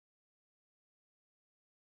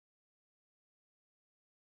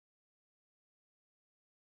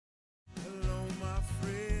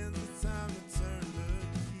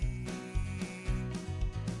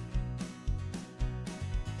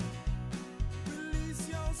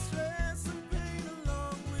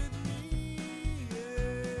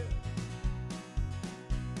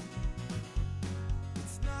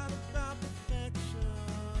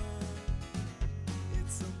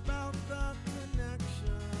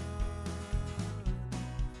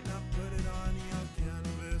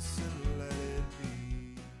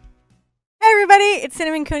everybody, it's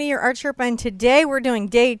Cinnamon Coney, your art Sherpa, and today we're doing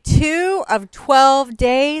day 2 of 12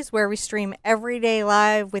 days where we stream every day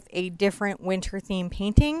live with a different winter theme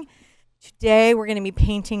painting. Today we're going to be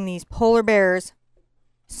painting these polar bears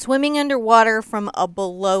swimming underwater from a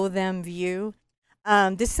below them view.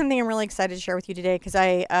 This is something I'm really excited to share with you today because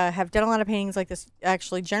I have done a lot of paintings like this,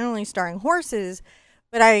 actually generally starring horses,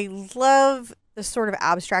 but I love the sort of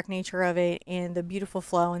abstract nature of it and the beautiful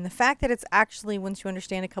flow and the fact that it's actually, once you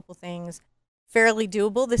understand a couple things, fairly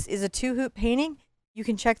doable. This is a 2-hoot painting. You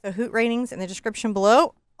can check the hoot ratings in the description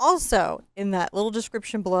below. Also, in that little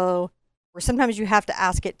description below, where sometimes you have to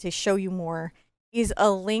ask it to show you more, is a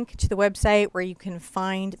link to the website where you can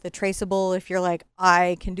find the traceable. If you're like,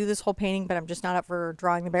 I can do this whole painting, but I'm just not up for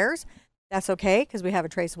drawing the bears, that's okay, because we have a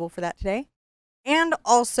traceable for that today. And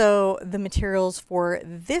also the materials for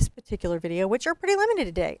this particular video, which are pretty limited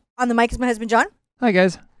today. On the mic is my husband, John. Hi,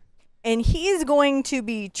 guys. And he is going to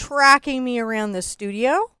be tracking me around the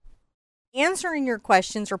studio, answering your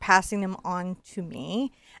questions or passing them on to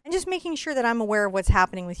me, and just making sure that I'm aware of what's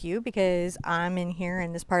happening with you because I'm in here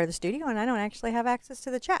in this part of the studio and I don't actually have access to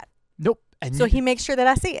the chat. Nope. And so he makes sure that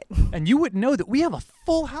I see it. And you wouldn't know that we have a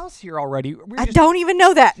full house here already. I don't even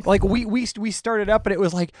know that. Like we started up and it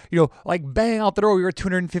was like, you know, like bang out the door. We were at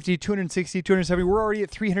 250, 260, 270. We're already at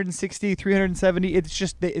 360, 370. It's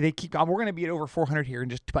just, they keep going. We're going to be at over 400 here in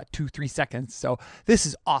just about 2-3 seconds. So this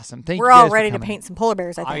is awesome. Thank you. We're all ready to paint some polar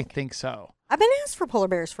bears, I think. I think so. I've been asked for polar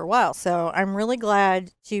bears for a while, so I'm really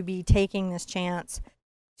glad to be taking this chance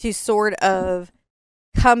to sort of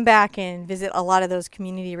come back and visit a lot of those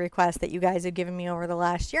community requests that you guys have given me over the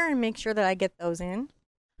last year and make sure that I get those in.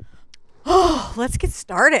 Oh, let's get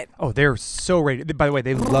started. Oh, they're so ready. By the way,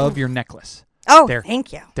 they love your necklace. Oh,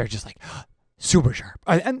 thank you. They're just like super sharp.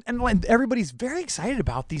 And everybody's very excited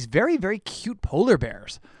about these very, very cute polar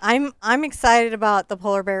bears. I'm excited about the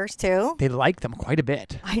polar bears too. They like them quite a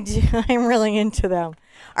bit. I do. I'm really into them.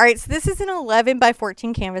 All right, so this is an 11 by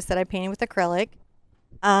 14 canvas that I painted with acrylic.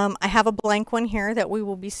 I have a blank one here that we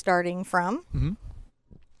will be starting from. Mm-hmm.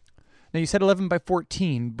 Now, you said 11 by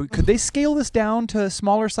 14, but could they scale this down to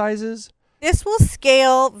smaller sizes? This will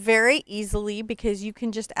scale very easily because you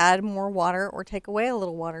can just add more water or take away a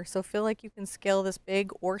little water. So feel like you can scale this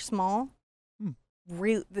big or small.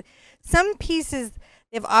 Some pieces,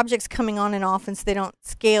 they have objects coming on and off, and so they don't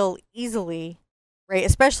scale easily, right?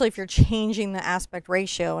 Especially if you're changing the aspect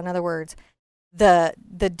ratio. In other words, the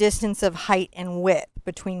distance of height and width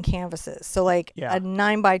between canvases. So like a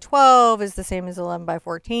 9 by 12 is the same as 11 by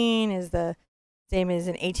 14 is the same as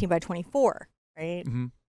an 18 by 24, right? Mm-hmm.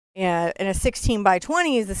 Yeah, and a 16 by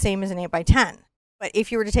 20 is the same as an 8 by 10. But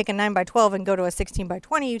if you were to take a 9 by 12 and go to a 16 by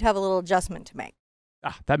 20, you'd have a little adjustment to make.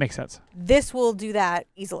 Ah, that makes sense. This will do that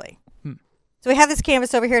easily. So we have this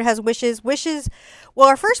canvas over here. It has wishes. Well,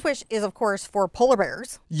 our first wish is, of course, for polar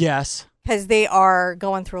bears. Yes. Because they are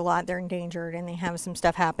going through a lot. They're endangered and they have some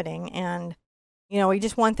stuff happening. And, you know, we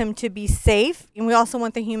just want them to be safe. And we also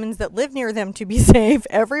want the humans that live near them to be safe.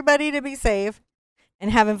 Everybody to be safe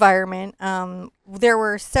and have environment. There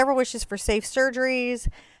were several wishes for safe surgeries,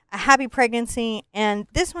 a happy pregnancy. And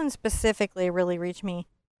this one specifically really reached me.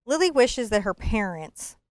 Lily wishes that her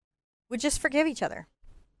parents would just forgive each other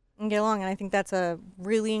and get along. And I think that's a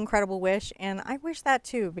really incredible wish. And I wish that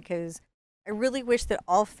too, because I really wish that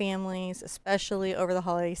all families, especially over the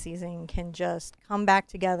holiday season, can just come back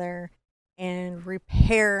together and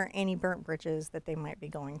repair any burnt bridges that they might be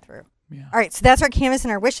going through. Yeah. All right, so that's our canvas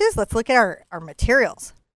and our wishes. Let's look at our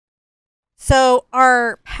materials. So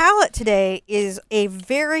our palette today is a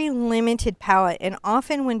very limited palette, and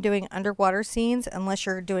often when doing underwater scenes, unless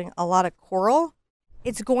you're doing a lot of coral,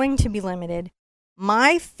 it's going to be limited.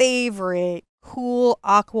 My favorite cool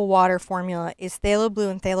aqua water formula is phthalo blue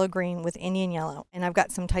and phthalo green with Indian yellow, and I've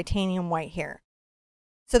got some titanium white here.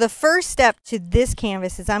 So the first step to this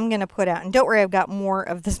canvas is I'm going to put out, and don't worry, I've got more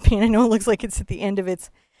of this paint. I know it looks like it's at the end of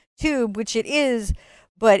its tube, which it is,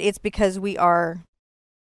 but it's because we are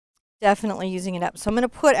definitely using it up. So I'm going to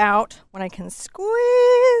put out when I can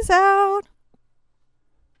squeeze out.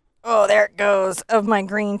 Oh, there it goes, of my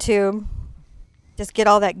green tube. Just get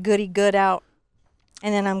all that goody good out.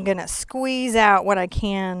 And then I'm going to squeeze out what I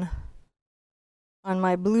can on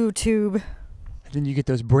my blue tube. And then you get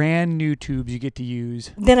those brand new tubes you get to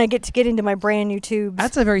use. Then I get to get into my brand new tubes.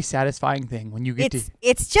 That's a very satisfying thing when you get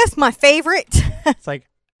It's just my favorite. It's like,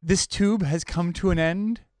 this tube has come to an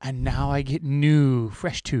end, and now I get new,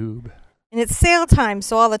 fresh tube. And it's sale time,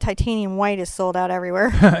 so all the titanium white is sold out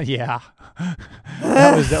everywhere. Yeah.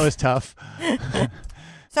 that was tough.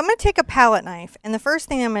 So I'm going to take a palette knife, and the first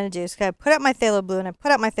thing I'm going to do is I put up my phthalo blue, and I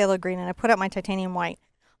put up my phthalo green, and I put up my titanium white.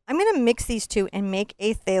 I'm going to mix these two and make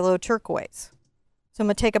a phthalo turquoise. So I'm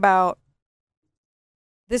going to take about,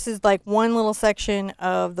 this is like one little section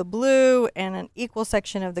of the blue and an equal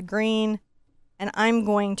section of the green. And I'm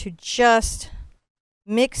going to just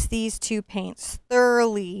mix these two paints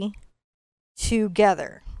thoroughly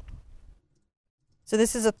together. So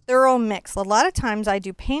this is a thorough mix. A lot of times I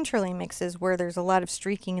do painterly mixes where there's a lot of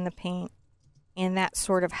streaking in the paint, and that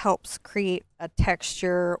sort of helps create a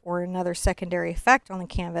texture or another secondary effect on the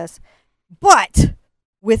canvas. But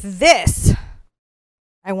with this,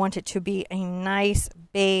 I want it to be a nice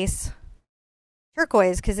base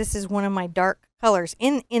turquoise because this is one of my dark colors.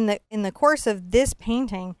 In the course of this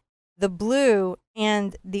painting, the blue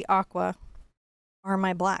and the aqua are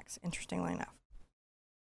my blacks, interestingly enough.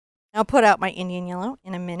 I'll put out my Indian yellow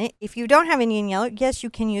in a minute. If you don't have Indian yellow, yes, you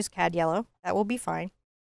can use cad yellow. That will be fine.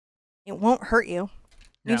 It won't hurt you.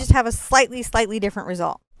 You just have a slightly different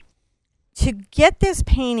result. To get this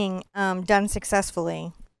painting done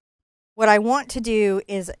successfully, what I want to do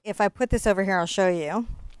is, if I put this over here, I'll show you.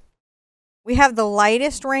 We have the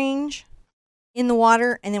lightest range in the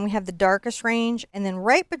water, and then we have the darkest range. And then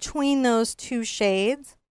right between those two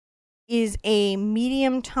shades is a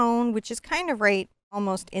medium tone, which is kind of right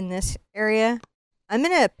almost in this area. I'm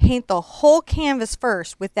going to paint the whole canvas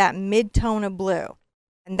first with that mid-tone of blue.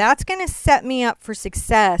 And that's going to set me up for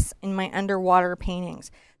success in my underwater paintings.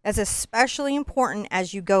 That's especially important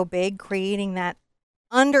as you go big, creating that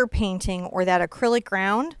underpainting or that acrylic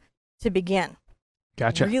ground to begin.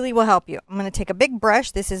 Gotcha. It really will help you. I'm going to take a big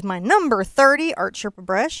brush. This is my number 30 TheArtSherpa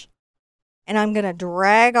brush. And I'm going to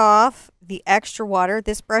drag off the extra water.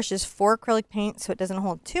 This brush is for acrylic paint, so it doesn't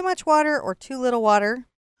hold too much water or too little water.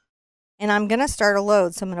 And I'm going to start a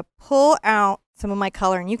load. So I'm going to pull out some of my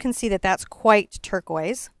color. And you can see that that's quite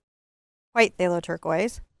turquoise, quite phthalo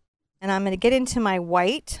turquoise. And I'm going to get into my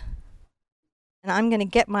white. And I'm going to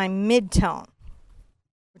get my mid-tone,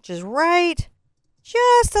 which is right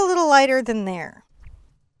just a little lighter than there.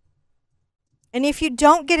 And if you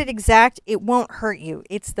don't get it exact, it won't hurt you.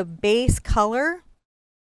 It's the base color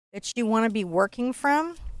that you want to be working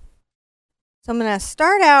from. So I'm going to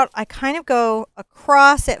start out, I kind of go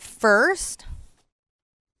across at first,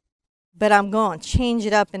 but I'm going to change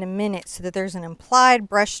it up in a minute so that there's an implied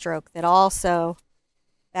brush stroke that also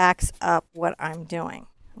backs up what I'm doing.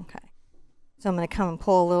 Okay. So I'm going to come and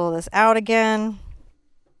pull a little of this out again,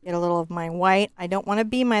 get a little of my white. I don't want to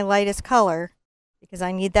be my lightest color, because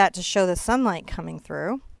I need that to show the sunlight coming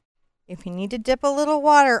through. If you need to dip a little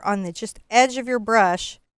water on the just edge of your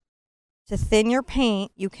brush to thin your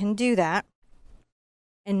paint, you can do that.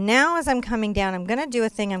 And now as I'm coming down, I'm going to do a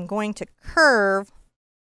thing. I'm going to curve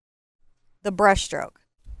the brush stroke.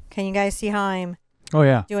 Can you guys see how I'm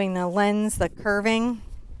doing the lens, the curving?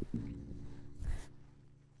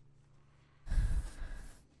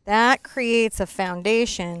 That creates a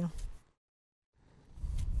foundation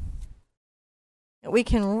that we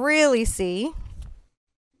can really see.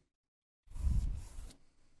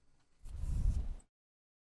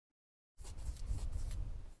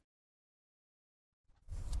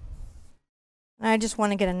 And I just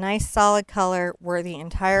want to get a nice solid color where the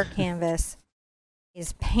entire canvas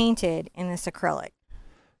is painted in this acrylic.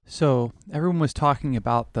 So everyone was talking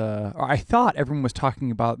about or I thought everyone was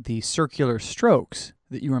talking about the circular strokes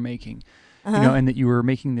that you were making, you know, and that you were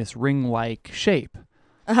making this ring-like shape.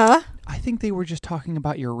 I think they were just talking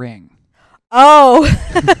about your ring. Oh.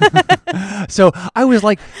 So I was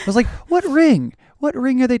like, what ring? What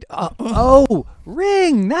ring are they? Oh,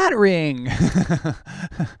 ring, that ring.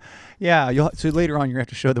 Yeah. So later on, you're gonna have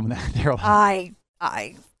to show them that.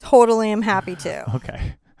 I totally am happy to.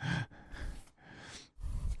 Okay.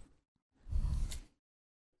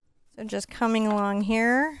 So just coming along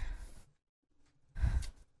here.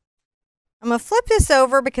 I'm going to flip this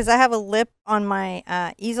over because I have a lip on my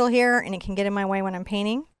easel here and it can get in my way when I'm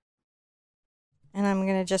painting. And I'm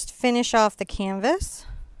going to just finish off the canvas.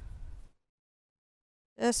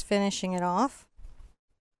 Just finishing it off.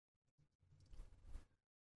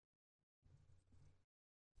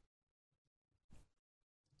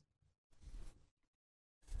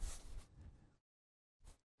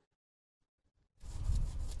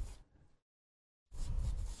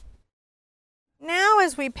 Now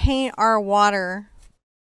as we paint our water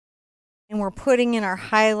and we're putting in our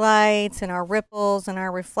highlights and our ripples and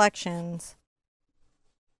our reflections,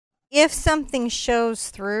 if something shows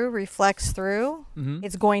through, reflects through,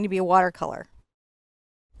 it's going to be a watercolor.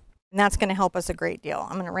 And that's going to help us a great deal.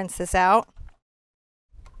 I'm going to rinse this out.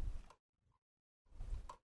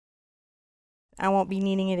 I won't be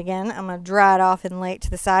needing it again. I'm going to dry it off and lay it to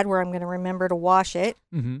the side where I'm going to remember to wash it.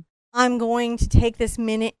 I'm going to take this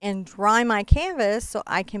minute and dry my canvas so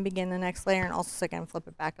I can begin the next layer, and also so I can flip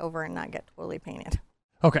it back over and not get totally painted.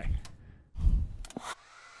 Okay.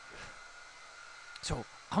 So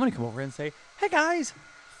I'm gonna come over and say, "Hey guys,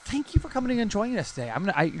 thank you for coming and joining us today."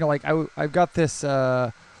 I've got this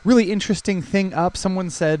really interesting thing up. Someone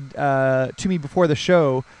said to me before the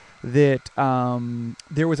show that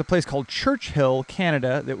there was a place called Churchill,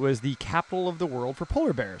 Canada, that was the capital of the world for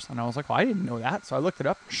polar bears, and I was like, "Well, I didn't know that." So I looked it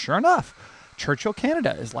up. Sure enough, Churchill,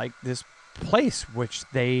 Canada, is like this place which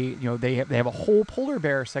they have a whole polar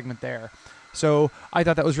bear segment there. So I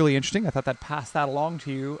thought that was really interesting. I thought I'd pass that along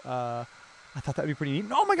to you. I thought that would be pretty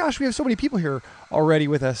neat. Oh my gosh, we have so many people here already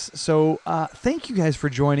with us. So thank you guys for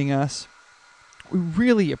joining us. We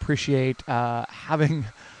really appreciate having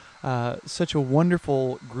such a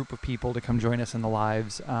wonderful group of people to come join us in the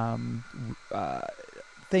lives.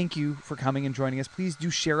 Thank you for coming and joining us. Please do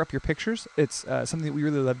share up your pictures. It's something that we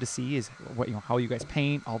really love to see, is how you guys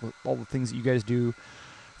paint, all the things that you guys do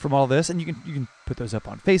from all this, and you can put those up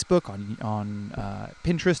on Facebook, on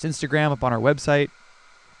Pinterest, Instagram, up on our website.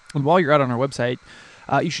 And while you're out on our website,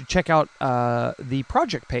 you should check out the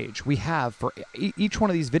project page we have for each one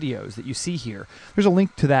of these videos that you see here. There's a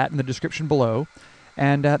link to that in the description below,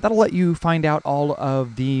 and that'll let you find out all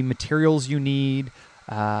of the materials you need,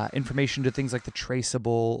 information to things like the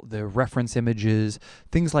traceable, the reference images,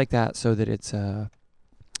 things like that, so that it's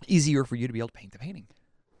easier for you to be able to paint the painting.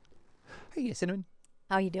 Hey, Cinnamon.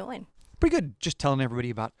 How you doing? Pretty good. Just telling everybody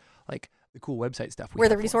about the cool website stuff. Where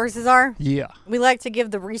the resources are? Yeah. We like to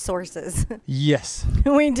give the resources. Yes.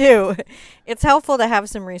 We do. It's helpful to have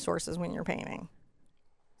some resources when you're painting.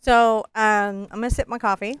 So I'm going to sip my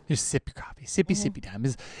coffee. Just sip your coffee. Sippy time.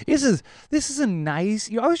 This is a nice,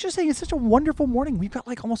 I was just saying, it's such a wonderful morning. We've got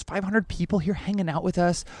almost 500 people here hanging out with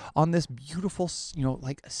us on this beautiful,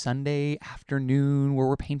 Sunday afternoon where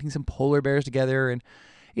we're painting some polar bears together. And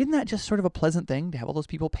isn't that just sort of a pleasant thing to have all those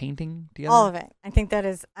people painting together? All of it. I think that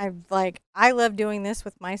is, I love doing this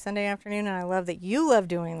with my Sunday afternoon, and I love that you love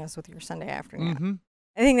doing this with your Sunday afternoon. Mm-hmm.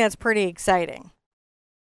 I think that's pretty exciting.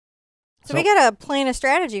 So we got to plan a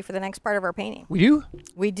strategy for the next part of our painting. We do?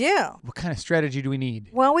 We do. What kind of strategy do we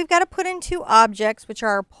need? Well, we've got to put in two objects, which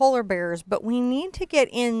are polar bears, but we need to get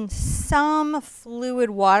in some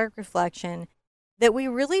fluid water reflection that we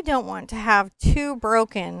really don't want to have too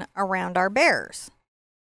broken around our bears.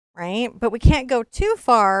 Right? But we can't go too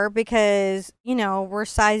far because, we're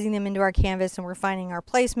sizing them into our canvas and we're finding our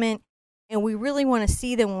placement, and we really want to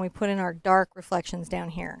see them when we put in our dark reflections down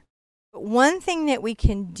here. But one thing that we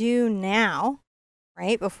can do now,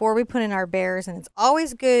 right, before we put in our bears, and it's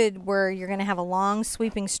always good where you're going to have a long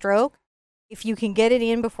sweeping stroke, if you can get it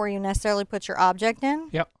in before you necessarily put your object in.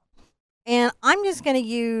 Yep. And I'm just going to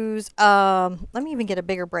use, let me even get a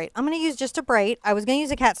bigger braid. I'm going to use just a braid. I was going to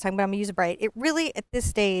use a cat's tongue, but I'm going to use a braid. It really, at this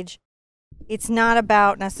stage, it's not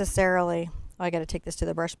about necessarily, I got to take this to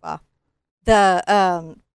the brush spa,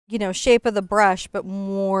 the, shape of the brush, but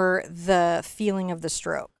more the feeling of the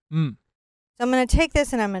stroke. Mm. So I'm going to take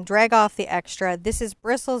this and I'm going to drag off the extra. This is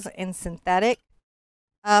bristles and synthetic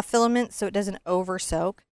filament, so it doesn't over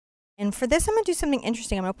soak. And for this, I'm going to do something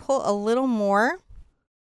interesting. I'm going to pull a little more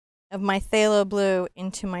of my phthalo blue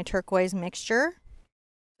into my turquoise mixture.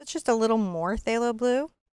 It's just a little more phthalo blue.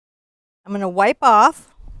 I'm going to wipe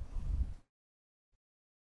off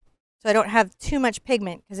so I don't have too much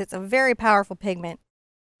pigment, because it's a very powerful pigment.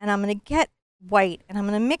 And I'm going to get white and I'm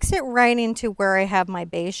going to mix it right into where I have my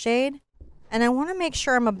base shade. And I want to make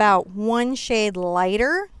sure I'm about one shade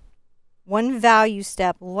lighter, one value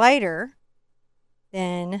step lighter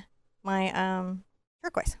than my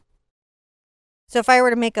turquoise. So if I were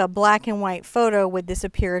to make a black and white photo, would this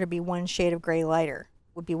appear to be one shade of gray lighter?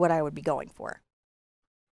 Would be what I would be going for.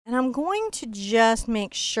 And I'm going to just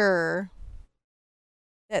make sure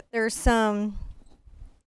that there's some,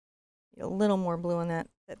 a little more blue in that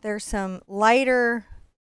there's some lighter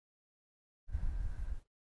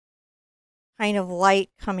kind of light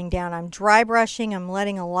coming down. I'm dry brushing. I'm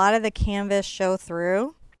letting a lot of the canvas show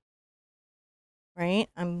through. Right?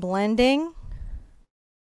 I'm blending.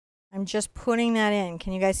 I'm just putting that in.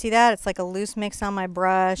 Can you guys see that? It's like a loose mix on my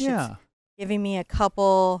brush. Yeah. It's giving me a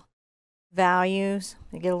couple values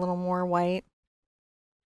to get a little more white.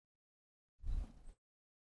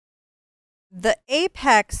 The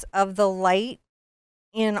apex of the light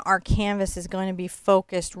in our canvas is going to be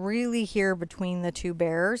focused really here between the two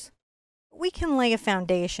bears. We can lay a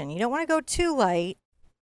foundation. You don't want to go too light.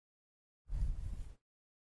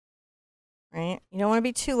 Right? You don't want to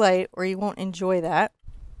be too light or you won't enjoy that.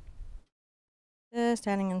 Just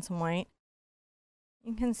adding in some white.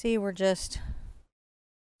 You can see we're just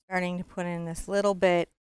starting to put in this little bit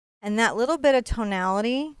And that little bit of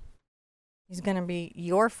tonality is going to be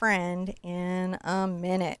your friend in a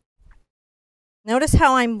minute. Notice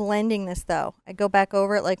how I'm blending this though. I go back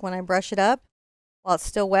over it like when I brush it up while it's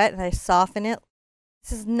still wet and I soften it.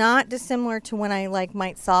 This is not dissimilar to when I like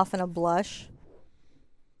might soften a blush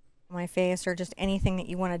on my face or just anything that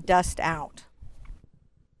you want to dust out.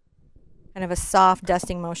 Kind of a soft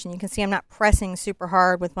dusting motion. You can see I'm not pressing super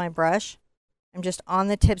hard with my brush. I'm just on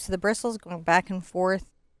the tips of the bristles, going back and forth,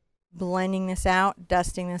 blending this out,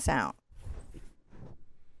 dusting this out.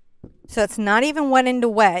 So it's not even wet into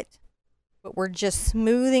wet, but we're just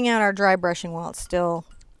smoothing out our dry brushing while it's still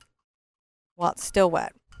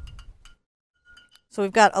wet. So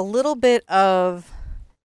we've got a little bit of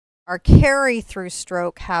our carry through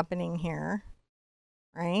stroke happening here,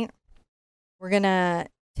 right? We're going to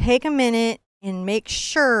take a minute and make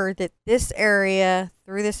sure that this area,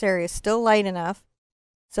 through this area, is still light enough.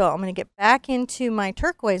 So I'm going to get back into my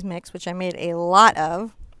turquoise mix, which I made a lot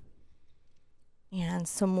of, and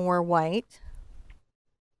some more white.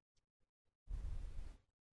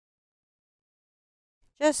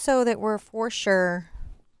 Just so that we're for sure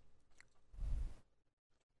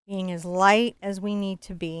being as light as we need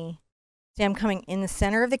to be. See, I'm coming in the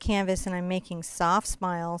center of the canvas and I'm making soft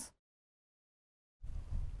smiles.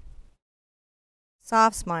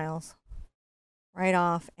 Soft smiles right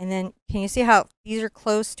off. And then can you see how these are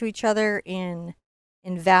close to each other in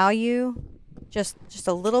value? Just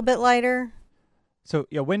a little bit lighter. So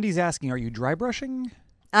yeah, Wendy's asking, are you dry brushing?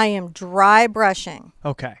 I am dry brushing.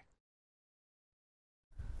 Okay.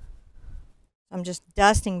 I'm just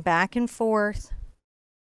dusting back and forth.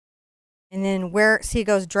 And then see it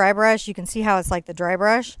goes dry brush, you can see how it's like the dry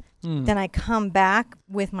brush. Then I come back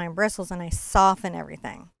with my bristles and I soften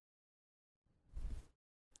everything.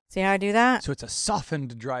 See how I do that? So it's a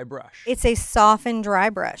softened dry brush. It's a softened dry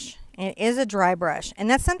brush. It is a dry brush. And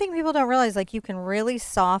that's something people don't realize, like you can really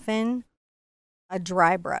soften a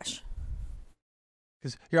dry brush.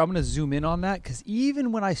 Because here, I'm going to zoom in on that, because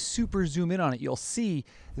even when I super zoom in on it, you'll see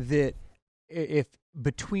that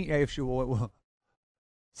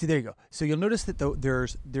see, there you go. So you'll notice that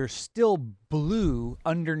there's still blue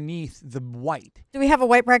underneath the white. Do we have a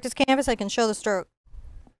white practice canvas? I can show the stroke.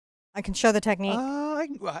 I can show the technique. I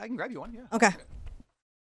can grab you one, yeah. Okay.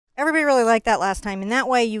 Everybody really liked that last time, and that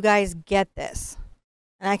way you guys get this.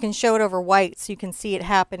 And I can show it over white so you can see it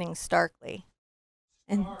happening starkly.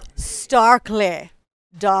 And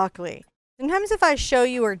darkly. Sometimes if I show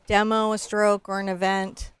you or demo a stroke or an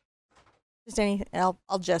event, just anything,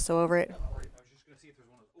 I'll gesso over it.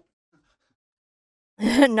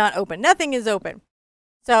 Not open. Nothing is open.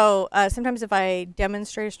 So sometimes if I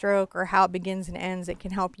demonstrate a stroke or how it begins and ends, it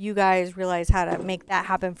can help you guys realize how to make that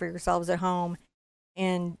happen for yourselves at home.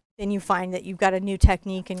 And then you find that you've got a new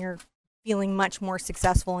technique and you're feeling much more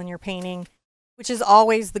successful in your painting, which is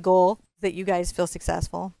always the goal, that you guys feel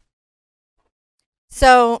successful.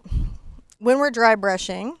 So when we're dry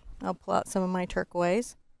brushing, I'll pull out some of my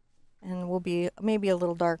turquoise and we'll be maybe a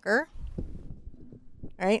little darker.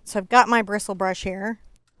 All right, so I've got my bristle brush here.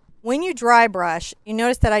 When you dry brush, you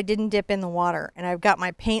notice that I didn't dip in the water, and I've got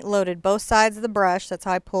my paint loaded both sides of the brush. That's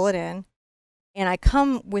how I pull it in. And I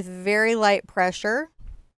come with very light pressure.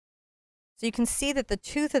 So you can see that the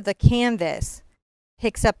tooth of the canvas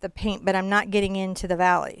picks up the paint, but I'm not getting into the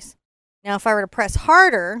valleys. Now, if I were to press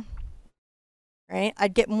harder, right,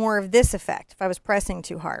 I'd get more of this effect if I was pressing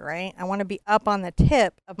too hard, right? I want to be up on the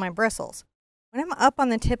tip of my bristles. When I'm up on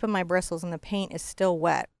the tip of my bristles and the paint is still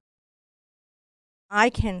wet, I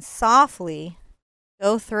can softly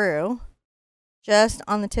go through just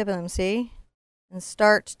on the tip of them, see? And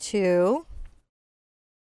start to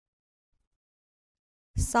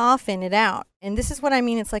soften it out. And this is what I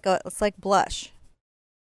mean, it's like blush.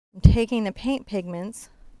 I'm taking the paint pigments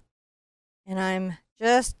and I'm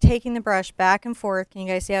just taking the brush back and forth. Can you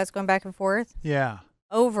guys see how it's going back and forth? Yeah.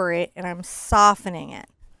 Over it, and I'm softening it.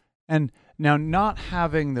 And now not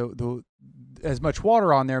having the as much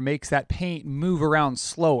water on there makes that paint move around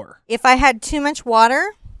slower. If I had too much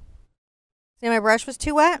water, see my brush was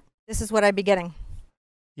too wet, this is what I'd be getting.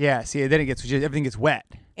 Yeah, see, then everything gets wet.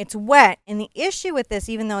 It's wet, and the issue with this,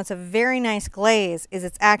 even though it's a very nice glaze, is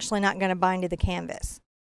it's actually not going to bind to the canvas.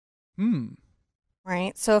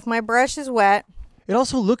 Right? So if my brush is wet, it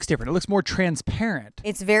also looks different. It looks more transparent.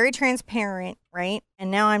 It's very transparent, right? And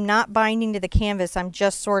now I'm not binding to the canvas. I'm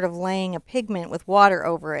just sort of laying a pigment with water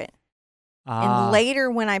over it. And later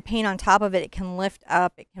when I paint on top of it, it can lift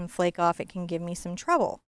up, it can flake off, it can give me some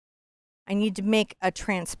trouble. I need to make a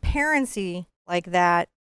transparency like that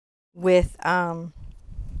with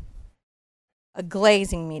a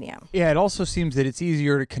glazing medium. Yeah, it also seems that it's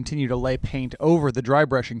easier to continue to lay paint over the dry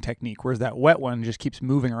brushing technique, whereas that wet one just keeps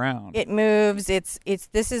moving around. It moves.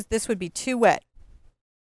 This would be too wet.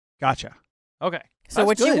 Gotcha. Okay. So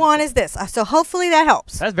what you want is this. So hopefully that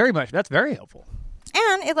helps. That's very helpful.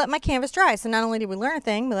 And it let my canvas dry. So not only did we learn a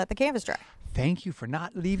thing, we let the canvas dry. Thank you for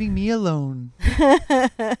not leaving me alone.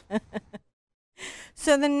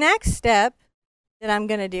 So the next step that I'm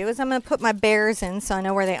going to do is I'm going to put my bears in so I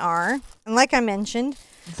know where they are. And like I mentioned,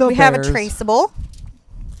 we have a traceable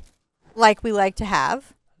like we like to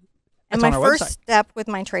have. And my first step with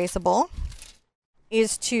my traceable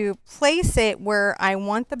is to place it where I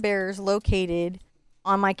want the bears located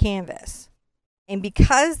on my canvas. And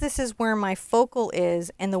because this is where my focal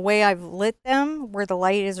is and the way I've lit them, where the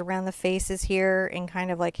light is around the faces here and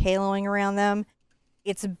kind of like haloing around them,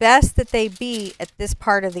 it's best that they be at this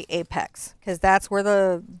part of the apex because that's where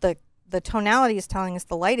the tonality is telling us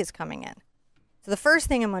the light is coming in. So the first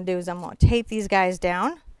thing I'm going to do is I'm going to tape these guys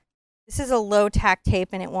down. This is a low tack tape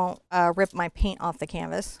and it won't rip my paint off the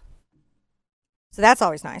canvas. So that's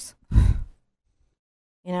always nice.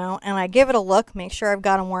 You know, and I give it a look, make sure I've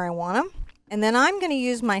got them where I want them. And then I'm going to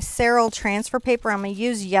use my Ceril transfer paper. I'm going to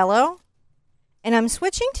use yellow. And I'm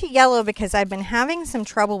switching to yellow because I've been having some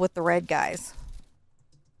trouble with the red guys.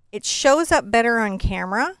 It shows up better on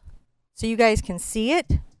camera so you guys can see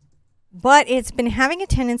it, but it's been having a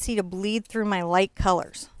tendency to bleed through my light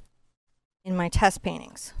colors in my test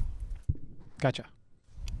paintings. Gotcha.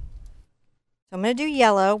 So I'm going to do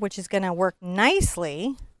yellow, which is going to work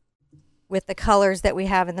nicely with the colors that we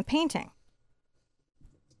have in the painting.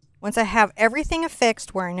 Once I have everything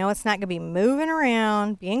affixed where I know it's not going to be moving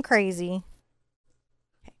around, being crazy.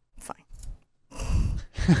 Okay, fine.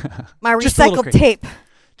 My recycled tape.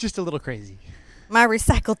 Just a little crazy. My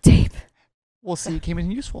recycled tape. We'll see. It came in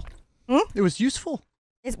useful. Hmm? It was useful.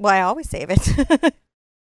 Well, I always save it.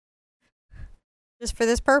 Just for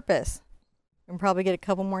this purpose. I can probably get a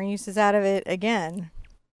couple more uses out of it again.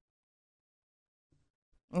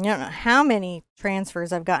 I don't know how many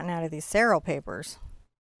transfers I've gotten out of these Ceril papers.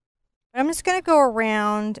 But I'm just going to go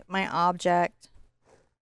around my object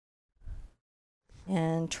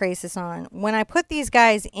and trace this on. When I put these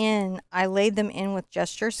guys in, I laid them in with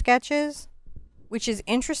gesture sketches, which is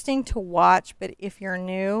interesting to watch, but if you're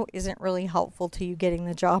new, isn't really helpful to you getting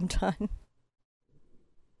the job done.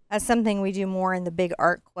 That's something we do more in the big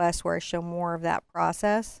art quest where I show more of that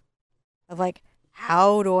process of like,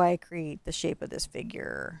 how do I create the shape of this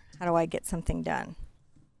figure? How do I get something done?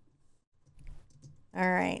 All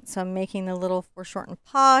right, so I'm making the little foreshortened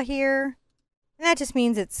paw here. And that just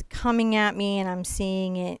means it's coming at me and I'm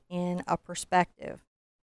seeing it in a perspective.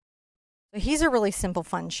 So he's a really simple,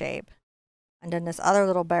 fun shape. And then this other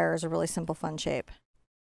little bear is a really simple, fun shape.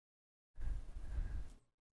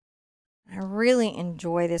 I really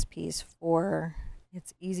enjoy this piece for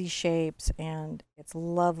its easy shapes and its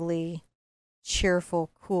lovely, cheerful,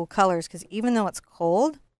 cool colors. Because even though it's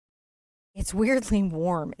cold, it's weirdly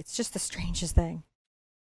warm. It's just the strangest thing.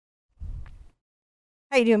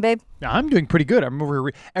 How you doing, babe? Yeah, I'm doing pretty good. I'm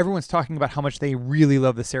over. Everyone's talking about how much they really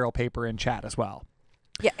love the Ceril paper in chat as well.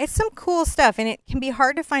 Yeah, it's some cool stuff, and it can be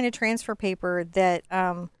hard to find a transfer paper that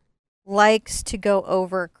likes to go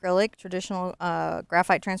over acrylic. Traditional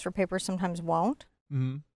graphite transfer paper sometimes won't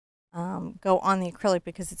go on the acrylic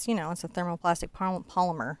because it's, you know, it's a thermoplastic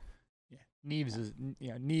polymer.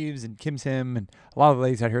 Yeah, Neves and Kim Sim and a lot of the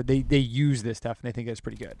ladies out here, they use this stuff and they think it's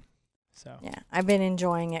pretty good. So yeah, I've been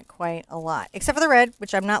enjoying it quite a lot, except for the red,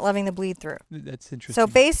 which I'm not loving the bleed through. That's interesting. So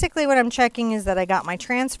basically what I'm checking is that I got my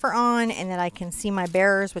transfer on and that I can see my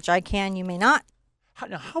bearers, which I can, you may not.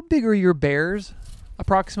 How big are your bears,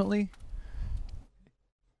 approximately?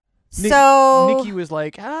 So Nikki was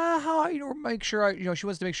like, make sure she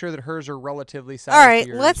wants to make sure that hers are relatively sized. All right, to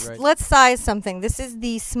yours, let's size something. This is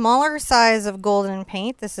the smaller size of golden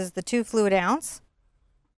paint. This is the 2 fluid ounce.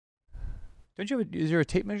 Don't you have is there a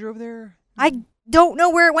tape measure over there? I don't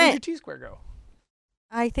know where it went. Where'd your T-square go?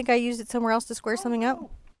 I think I used it somewhere else to square something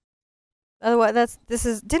up. Otherwise,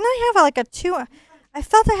 didn't I have like a 2? I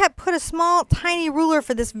felt I had put a small, tiny ruler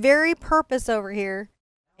for this very purpose over here.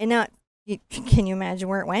 And now, can you imagine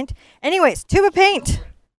where it went? Anyways, tube of paint.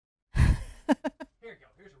 Here you go.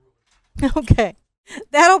 Here's a ruler. Okay.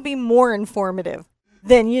 That'll be more informative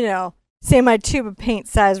than, say my tube of paint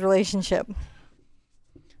size relationship.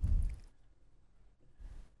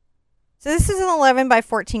 So this is an 11 by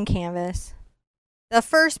 14 canvas. The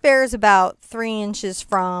first bear is about 3 inches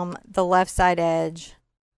from the left side edge.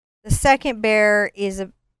 The second bear is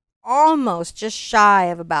almost just shy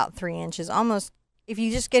of about 3 inches. Almost, if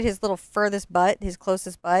you just get his little furthest butt, his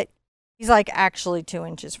closest butt, he's like actually 2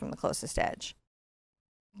 inches from the closest edge.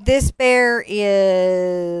 This bear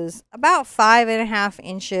is about 5.5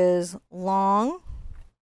 inches long.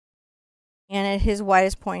 And at his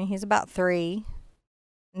widest point, he's about 3.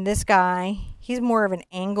 And this guy, he's more of an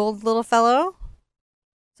angled little fellow.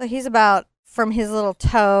 So he's about from his little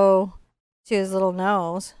toe to his little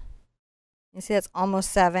nose. You see that's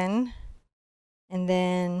almost 7. And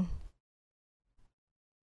then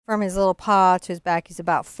from his little paw to his back, he's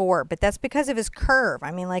about 4. But that's because of his curve.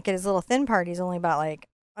 I mean, like at his little thin part, he's only about like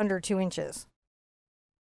under 2 inches.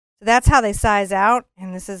 So that's how they size out.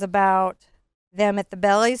 And this is about them at the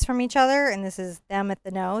bellies from each other. And this is them at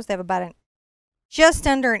the nose. They have about just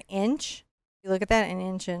under an inch. If you look at that, 1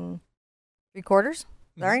 inch and 3/4.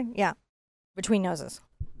 Sorry? Yeah. Between noses.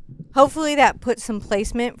 Hopefully that puts some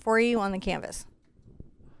placement for you on the canvas.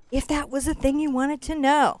 If that was a thing you wanted to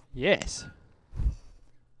know. Yes.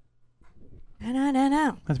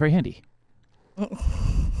 No. That's very handy.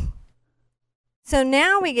 So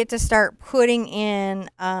now we get to start putting in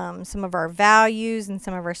some of our values and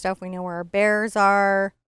some of our stuff. We know where our bears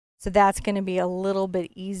are. So that's going to be a little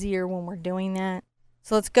bit easier when we're doing that.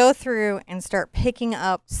 So let's go through and start picking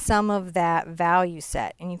up some of that value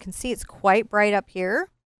set. And you can see it's quite bright up here.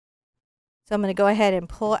 So I'm going to go ahead and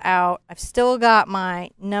pull out. I've still got my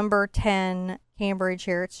number 10 Cambridge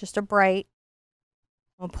here. It's just a bright.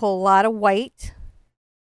 I'll pull a lot of white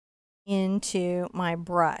into my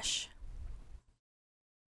brush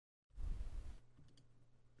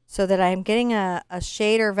so that I'm getting a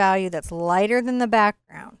shader value that's lighter than the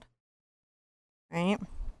background, right?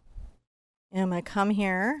 And I'm going to come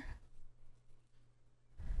here.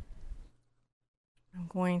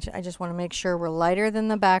 I just want to make sure we're lighter than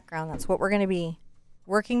the background. That's what we're going to be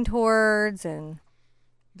working towards and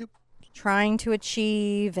trying to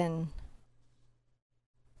achieve. And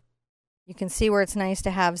you can see where it's nice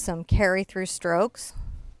to have some carry through strokes.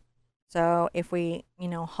 So if we,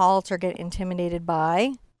 halt or get intimidated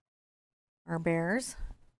by our bears,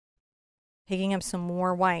 picking up some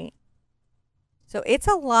more white. So it's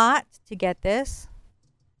a lot to get this.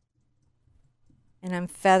 And I'm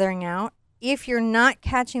feathering out. If you're not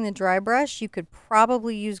catching the dry brush, you could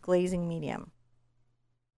probably use glazing medium.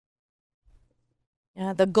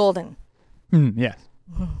 The golden. Yes.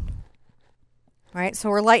 All right, so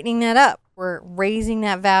we're lightening that up. We're raising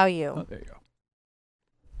that value. Oh, there you go.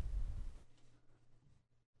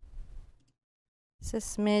 It's a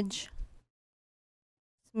smidge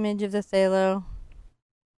of the phthalo.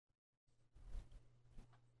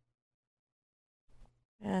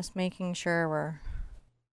 Just making sure we're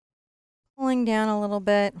pulling down a little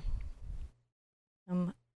bit.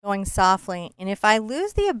 I'm going softly. And if I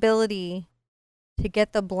lose the ability to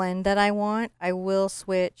get the blend that I want, I will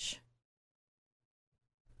switch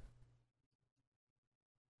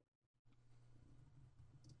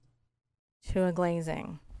to a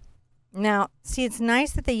glazing. Now, see, it's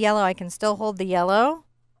nice that the yellow, I can still hold the yellow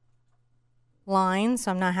line,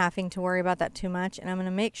 so I'm not having to worry about that too much. And I'm going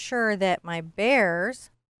to make sure that my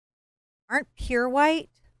bears aren't pure white,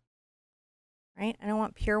 right? I don't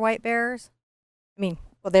want pure white bears. I mean,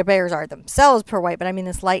 well, their bears are themselves pure white, but I mean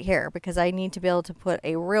this light here because I need to be able to put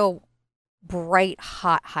a real bright,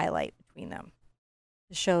 hot highlight between them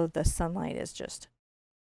to show the sunlight is just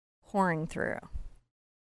pouring through.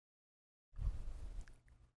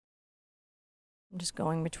 I'm just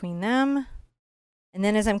going between them. And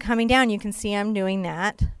then as I'm coming down, you can see I'm doing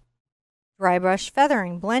that dry brush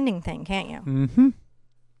feathering, blending thing, can't you? Mm-hmm.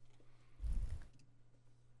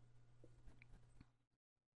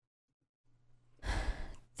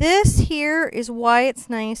 This here is why it's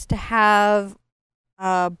nice to have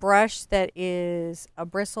a brush that is a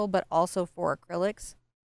bristle, but also for acrylics.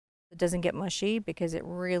 It doesn't get mushy because it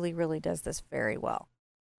really, really does this very well.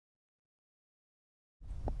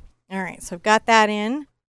 All right, so I've got that in,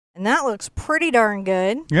 and that looks pretty darn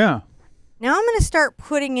good. Yeah. Now I'm going to start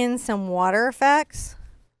putting in some water effects.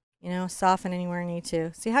 Soften anywhere I need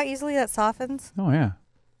to. See how easily that softens? Oh, yeah.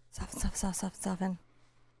 Soften.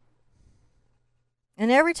 And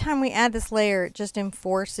every time we add this layer, it just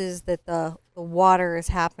enforces that the water is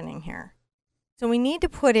happening here. So we need to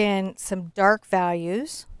put in some dark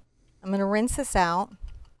values. I'm going to rinse this out.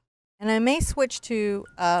 And I may switch to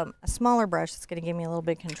a smaller brush that's going to give me a little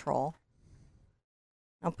bit of control.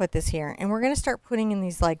 I'll put this here. And we're going to start putting in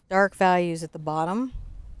these like dark values at the bottom.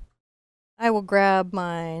 I will grab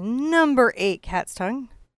my number 8 cat's tongue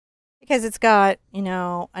because it's got,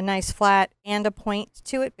 a nice flat and a point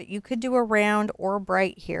to it. But you could do a round or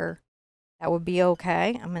bright here. That would be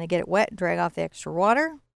okay. I'm going to get it wet, drag off the extra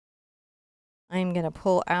water. I'm going to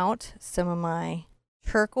pull out some of my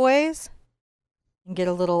turquoise. and get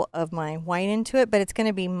a little of my white into it, but it's going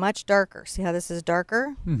to be much darker. See how this is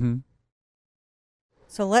darker? Mm-hmm.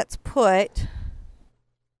 So let's put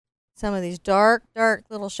some of these dark, dark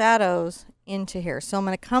little shadows into here. So I'm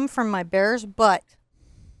going to come from my bear's butt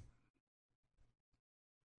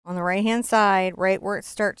on the right-hand side, right where it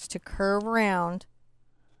starts to curve around.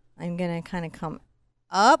 I'm going to kind of come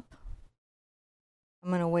up. I'm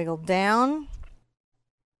going to wiggle down,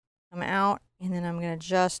 come out, and then I'm going to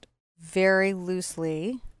just very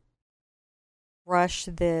loosely brush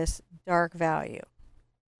this dark value.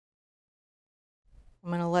 I'm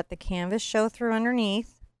going to let the canvas show through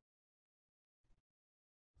underneath.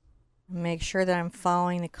 Make sure that I'm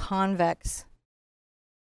following the convex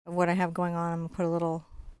of what I have going on. I'm going to put a little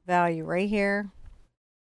value right here.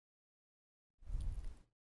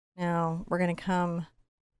 Now we're going to come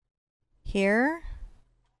here,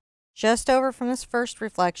 just over from this first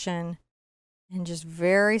reflection, and just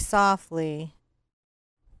very softly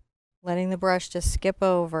letting the brush just skip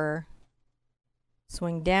over,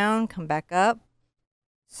 swing down, come back up,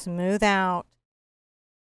 smooth out,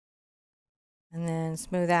 and then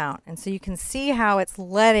smooth out. And so you can see how it's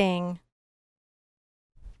letting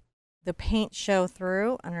the paint show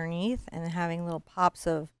through underneath and having little pops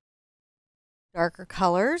of darker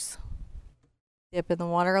colors. Dip in the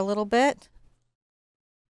water a little bit.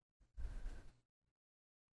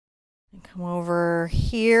 And come over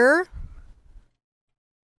here.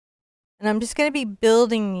 And I'm just going to be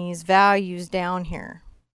building these values down here.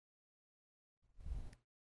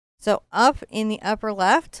 So up in the upper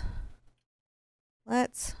left,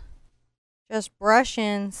 let's just brush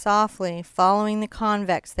in softly, following the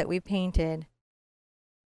convex that we painted,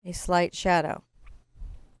 a slight shadow.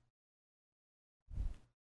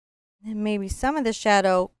 And maybe some of the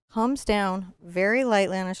shadow comes down very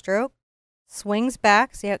lightly on a stroke, swings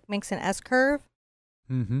back, see how it makes an S curve?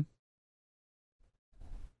 Mm-hmm.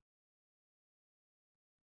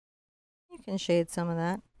 You can shade some of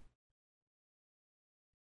that.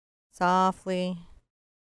 Softly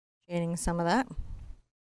shading some of that.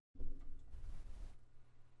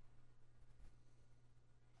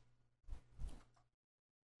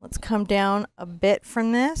 Let's come down a bit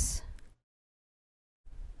from this.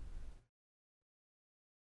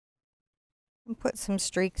 And put some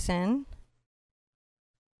streaks in.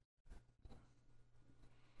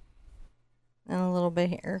 And a little bit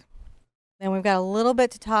here. Then we've got a little bit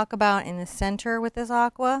to talk about in the center with this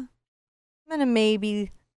aqua. I'm going to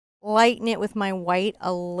maybe lighten it with my white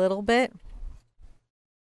a little bit.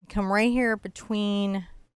 Come right here between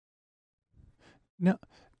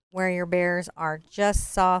where your bears are,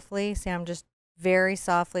 just softly. See, I'm just very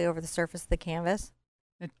softly over the surface of the canvas.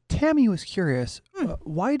 Now, Tammy was curious,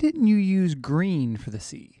 why didn't you use green for the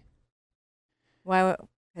sea? Why?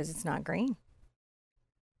 Because it's not green.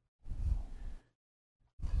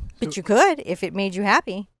 But you could if it made you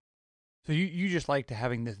happy. So you just liked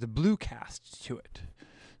having the blue cast to it.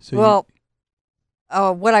 So well,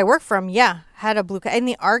 what I work from, had a blue. In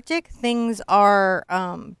the Arctic, things are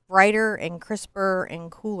brighter and crisper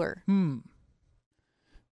and cooler. And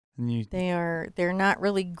they're not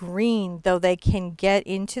really green, though they can get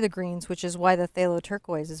into the greens, which is why the phthalo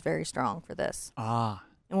turquoise is very strong for this. And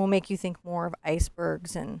will make you think more of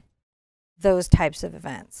icebergs and those types of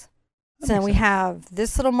events. So then we have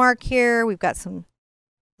this little mark here. We've got some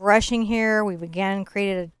brushing here. We've again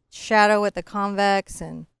created a shadow with the convex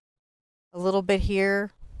and a little bit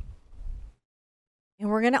here.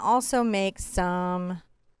 And we're going to also make some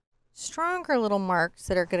stronger little marks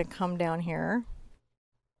that are going to come down here.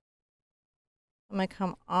 I'm going to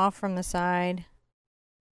come off from the side.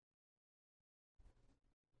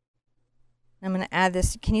 I'm going to add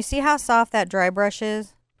this. Can you see how soft that dry brush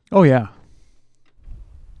is? Oh, yeah.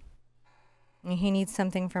 And he needs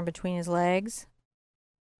something from between his legs.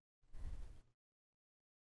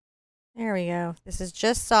 There we go. This is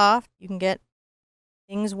just soft. You can get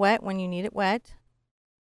things wet when you need it wet.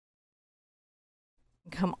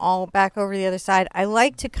 Come all back over to the other side. I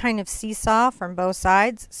like to kind of seesaw from both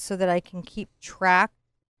sides so that I can keep track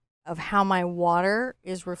of how my water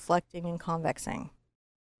is reflecting and convexing.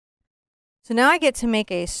 So now I get to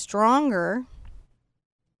make a stronger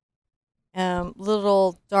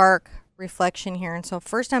little dark reflection here. And so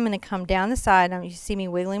first I'm going to come down the side. You see me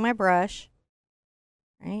wiggling my brush,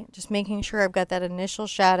 right? Just making sure I've got that initial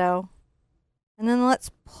shadow. And then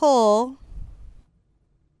let's pull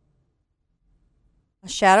a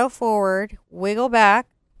shadow forward, wiggle back.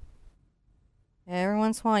 Every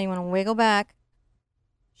once in a while you want to wiggle back,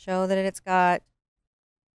 show that it's got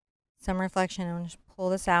some reflection. I'm going to just pull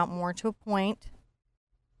this out more to a point.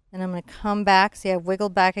 Then I'm going to come back. See, I've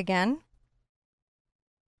wiggled back again.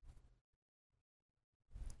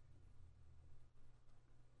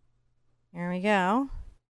 There we go.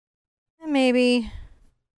 And maybe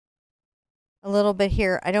a little bit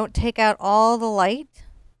here. I don't take out all the light.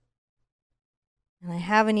 And I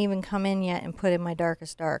haven't even come in yet and put in my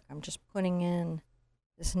darkest dark. I'm just putting in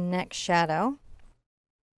this next shadow.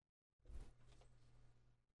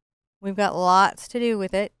 We've got lots to do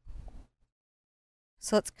with it.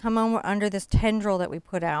 So let's come over under this tendril that we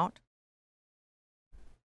put out.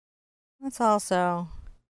 Let's also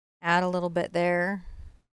add a little bit there.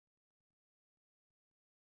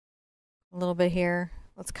 A little bit here.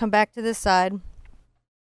 Let's come back to this side.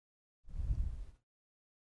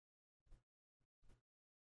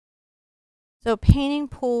 So painting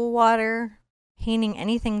pool water, painting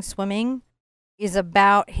anything swimming is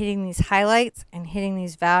about hitting these highlights and hitting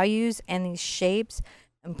these values and these shapes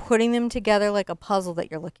and putting them together like a puzzle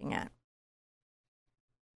that you're looking at.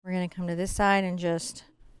 We're going to come to this side and just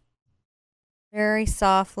very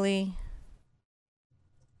softly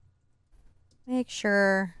make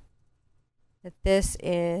sure that this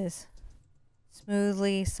is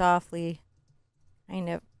smoothly, softly kind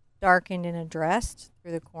of darkened and addressed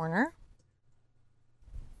through the corner.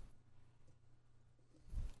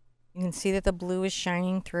 You can see that the blue is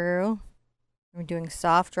shining through. We're doing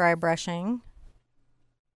soft dry brushing.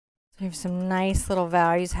 So we have some nice little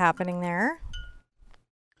values happening there.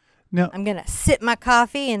 Now, I'm going to sip my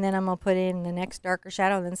coffee and then I'm going to put in the next darker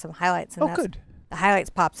shadow and then some highlights. And good. The highlights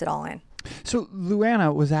pops it all in. So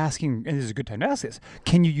Luana was asking, and this is a good time to ask this,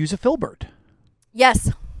 can you use a filbert?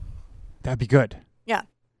 Yes. That'd be good. Yeah.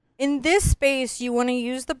 In this space, you want to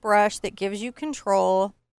use the brush that gives you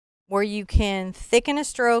control, where you can thicken a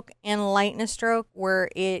stroke and lighten a stroke, where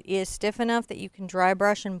it is stiff enough that you can dry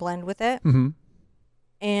brush and blend with it. Mm-hmm.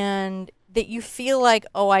 And that you feel like,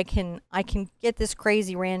 oh, I can get this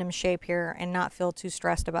crazy random shape here and not feel too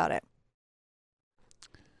stressed about it.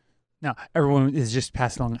 Now, everyone is just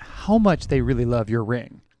passing along how much they really love your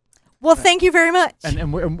ring. Well, thank you very much.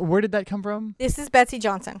 And where did that come from? This is Betsy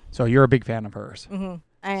Johnson. So you're a big fan of hers. Mm-hmm.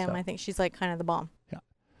 I am. So. I think she's like kind of the bomb. Yeah.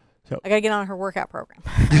 So I got to get on her workout program.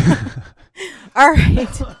 All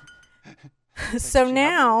right. So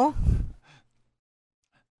now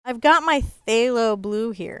I've got my phthalo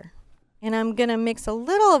blue here. And I'm going to mix a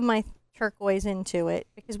little of my turquoise into it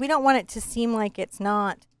because we don't want it to seem like it's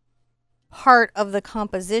not part of the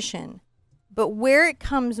composition. But where it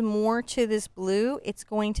comes more to this blue, it's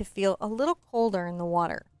going to feel a little colder in the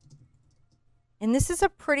water. And this is a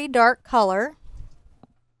pretty dark color.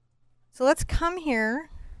 So let's come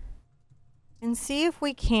here and see if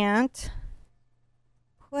we can't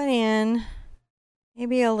put in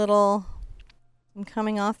maybe a little, I'm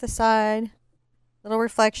coming off the side. Little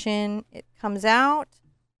reflection. It comes out,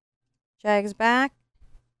 jags back.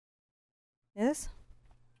 This.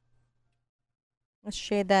 Let's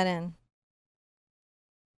shade that in.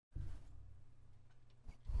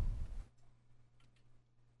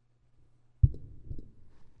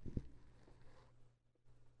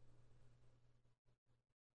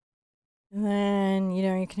 And then,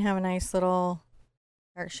 you can have a nice little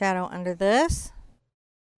dark shadow under this.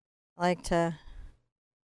 I like to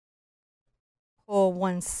pull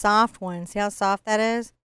one soft one. See how soft that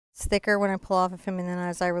is? It's thicker when I pull off of him, and then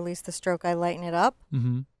as I release the stroke, I lighten it up.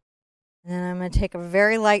 Mm-hmm. And then I'm going to take a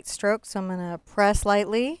very light stroke, so I'm going to press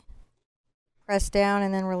lightly, press down,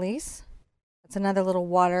 and then release. That's another little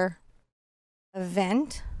water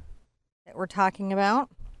event that we're talking about.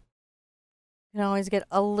 You can always get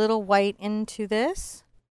a little white into this.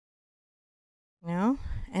 And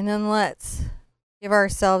then let's give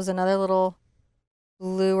ourselves another little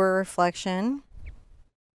bluer reflection.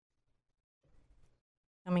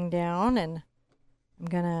 Coming down, and I'm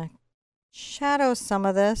going to shadow some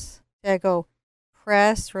of this. I go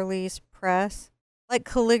press, release, press, like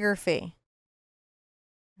calligraphy.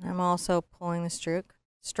 And I'm also pulling the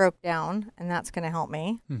stroke down, and that's going to help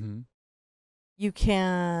me. Mm-hmm. You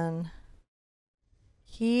can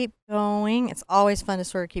keep going. It's always fun to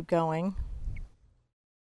sort of keep going.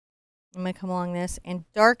 I'm going to come along this and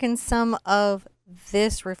darken some of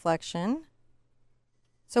this reflection.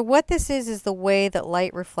 So what this is the way that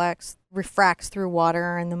light refracts through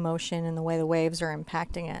water and the motion and the way the waves are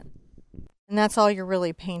impacting it. And that's all you're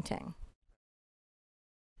really painting.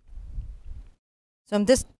 So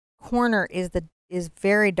this corner is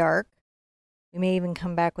very dark. We may even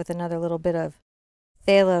come back with another little bit of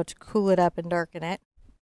phthalo to cool it up and darken it.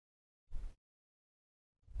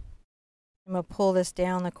 I'm going to pull this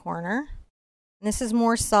down the corner. And this is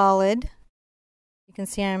more solid. You can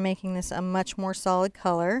see I'm making this a much more solid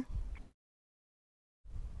color.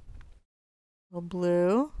 A little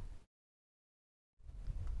blue.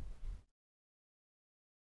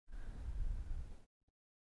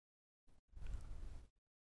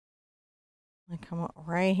 I come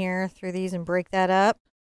right here through these and break that up.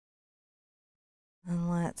 And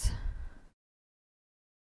let's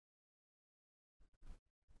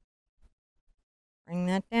bring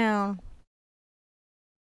that down.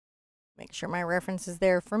 Make sure my reference is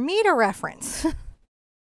there for me to reference.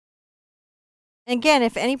 Again,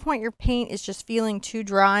 if at any point your paint is just feeling too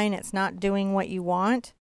dry and it's not doing what you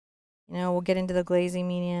want, you know, we'll get into the glazing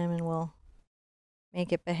medium and we'll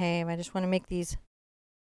make it behave. I just want to make these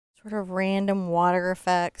sort of random water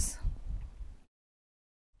effects.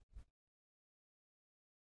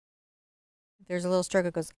 If there's a little stroke,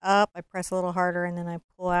 it goes up, I press a little harder, and then I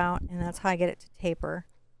pull out, and that's how I get it to taper.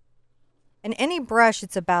 And any brush,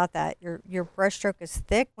 it's about that. Your brush stroke is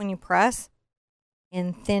thick when you press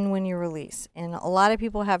and thin when you release. And a lot of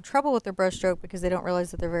people have trouble with their brush stroke because they don't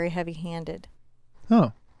realize that they're very heavy-handed.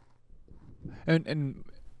 Oh. And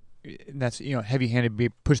that's, you know, heavy-handed. They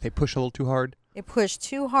push a little too hard. They push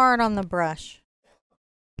too hard on the brush.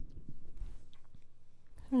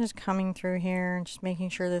 I'm just coming through here and just making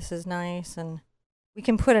sure this is nice. And we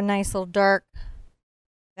can put a nice little dark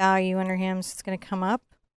value under him, so it's going to come up.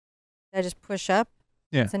 I just push up.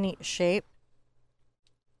 Yeah. It's a neat shape.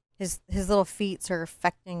 His little feet are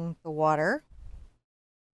affecting the water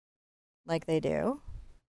like they do.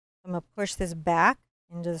 I'm going to push this back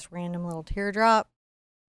into this random little teardrop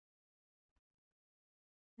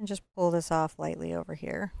and just pull this off lightly over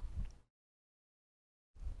here.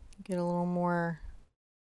 Get a little more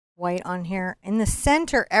white on here. In the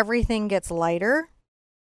center, everything gets lighter.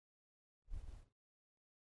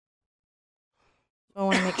 So I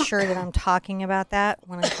want to make sure that I'm talking about that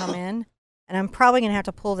when I come in. And I'm probably going to have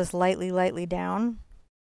to pull this lightly down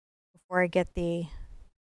before I get the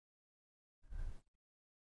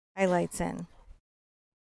highlights in.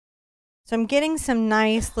 So I'm getting some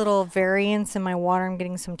nice little variance in my water. I'm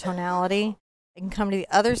getting some tonality. I can come to the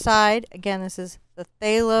other side. Again, this is the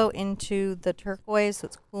phthalo into the turquoise, so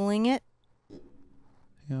it's cooling it.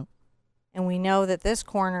 Yep. And we know that this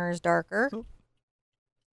corner is darker. Oh.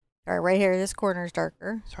 All right, right here, this corner is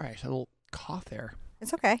darker. Sorry, I had a little cough there.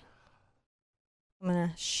 It's okay. I'm going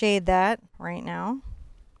to shade that right now.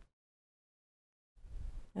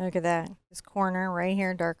 Look at that. This corner right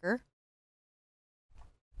here, darker.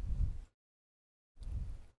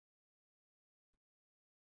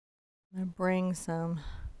 I'm going to bring some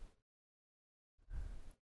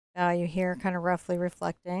value here, kind of roughly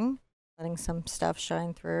reflecting, letting some stuff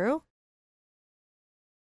shine through.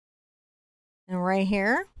 And right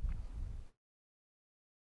here,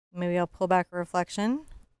 maybe I'll pull back a reflection.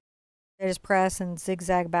 I just press and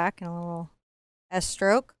zigzag back in a little S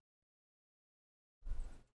stroke.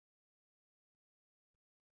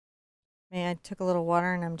 I took a little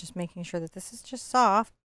water and I'm just making sure that this is just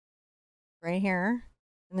soft right here.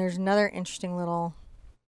 And there's another interesting little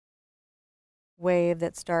wave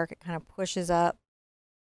that's dark. It kind of pushes up,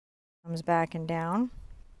 comes back and down.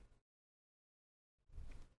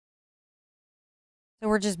 So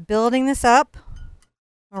we're just building this up.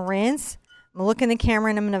 I'll rinse. I'm going to look in the camera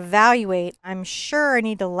and I'm going to evaluate. I'm sure I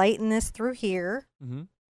need to lighten this through here. Mm-hmm.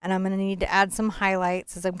 And I'm going to need to add some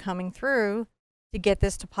highlights as I'm coming through to get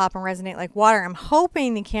this to pop and resonate like water. I'm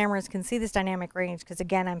hoping the cameras can see this dynamic range because,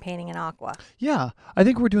 again, I'm painting in aqua. Yeah, I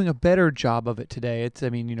think we're doing a better job of it today. I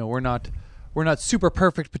mean, you know, we're not super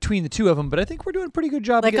perfect between the two of them, but I think we're doing a pretty good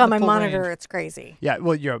job. Like of on my the full monitor, range. It's crazy. Yeah,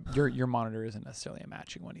 well, your monitor isn't necessarily a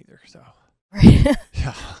matching one either, so. Right.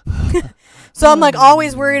 Yeah. So I'm like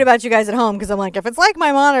always worried about you guys at home because I'm like, if it's like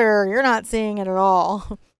my monitor, you're not seeing it at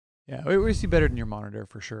all. Yeah, we see better than your monitor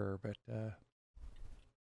for sure, but.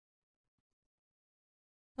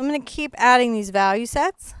 I'm going to keep adding these value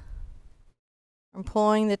sets. I'm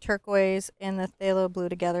pulling the turquoise and the phthalo blue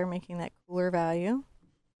together, making that cooler value.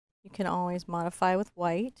 You can always modify with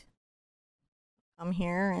white. Come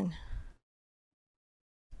here and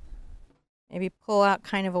maybe pull out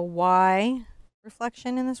kind of a Y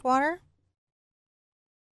reflection in this water.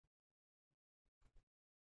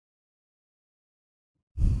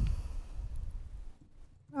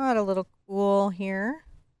 Add a little cool here.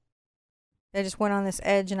 I just went on this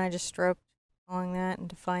edge and I just stroked along that and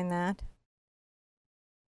defined that.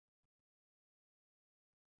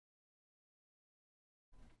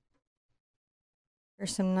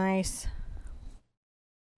 There's some nice,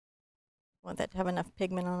 want that to have enough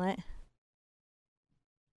pigment on it.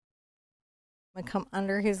 I'm going to come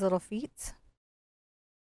under his little feet.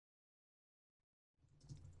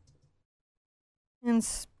 And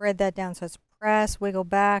spread that down. So it's press, wiggle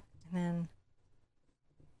back, and then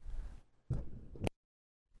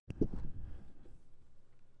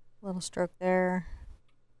little stroke there.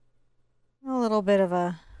 A little bit of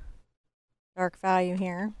a dark value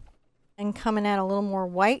here. and come and add a little more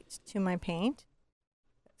white to my paint.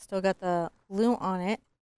 Still got the blue on it.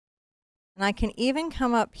 And I can even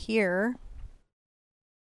come up here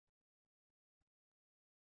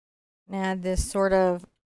and add this sort of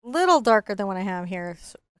little darker than what I have here.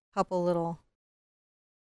 So a couple little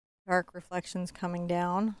dark reflections coming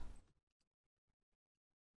down.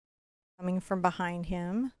 Coming from behind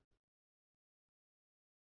him.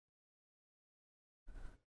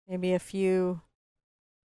 Maybe a few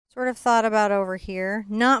sort of thought about over here.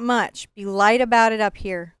 Not much. Be light about it up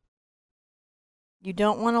here. You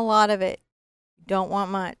don't want a lot of it. You don't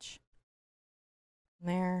want much.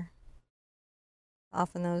 There.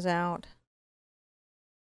 Soften those out.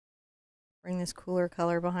 Bring this cooler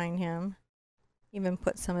color behind him. Even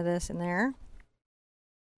put some of this in there.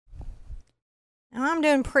 Now I'm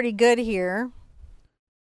doing pretty good here.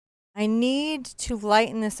 I need to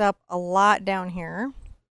lighten this up a lot down here.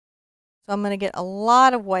 So I'm going to get a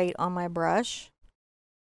lot of white on my brush.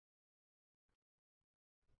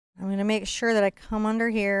 I'm going to make sure that I come under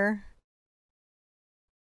here.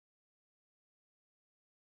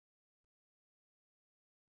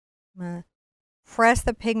 I'm going to press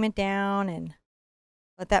the pigment down and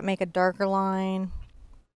let that make a darker line.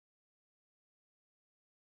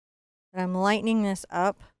 But I'm lightening this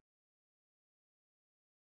up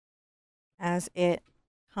as it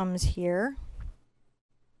comes here.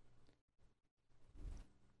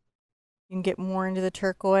 You can get more into the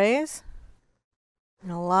turquoise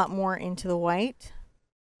and a lot more into the white.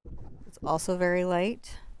 It's also very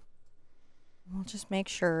light. We'll just make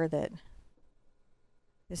sure that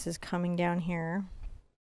this is coming down here.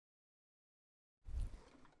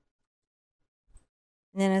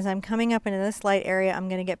 And then as I'm coming up into this light area, I'm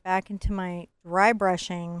going to get back into my dry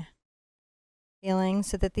brushing feeling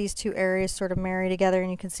so that these two areas sort of marry together, and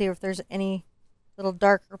you can see if there's any little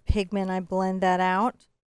darker pigment, I blend that out.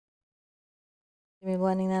 See me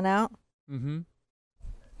blending that out? Mm-hmm.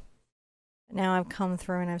 Now I've come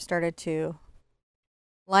through and I've started to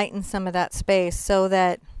lighten some of that space so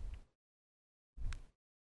that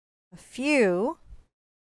a few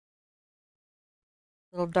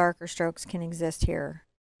little darker strokes can exist here,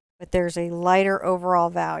 but there's a lighter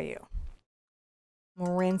overall value.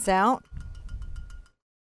 We'll rinse out.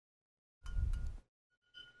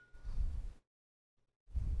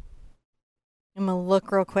 I'm going to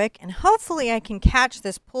look real quick, and hopefully I can catch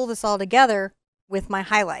this, pull this all together with my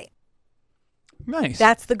highlight. Nice.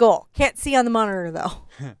 That's the goal. Can't see on the monitor, though.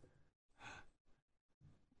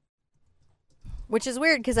 Which is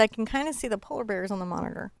weird, because I can kind of see the polar bears on the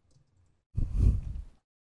monitor.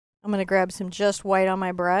 I'm going to grab some just white on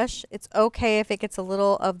my brush. It's okay if it gets a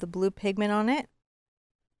little of the blue pigment on it.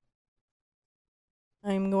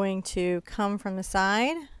 I'm going to come from the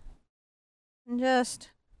side and just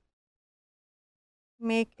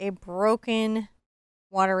make a broken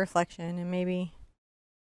water reflection, and maybe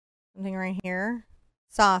something right here.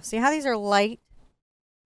 Soft. See how these are light?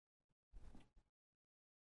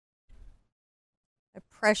 I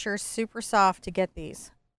pressure super soft to get these.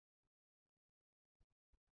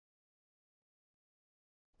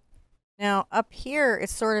 Now up here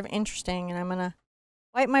it's sort of interesting, and I'm going to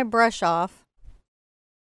wipe my brush off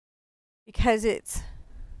because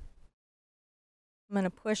I'm going to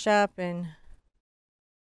push up and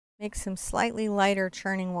make some slightly lighter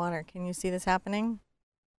churning water. Can you see this happening?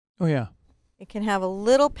 Oh, yeah. It can have a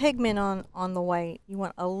little pigment on the white. You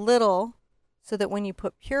want a little so that when you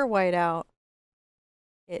put pure white out,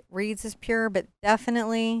 it reads as pure, but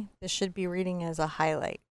definitely this should be reading as a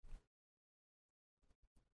highlight.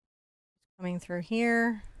 Coming through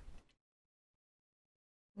here.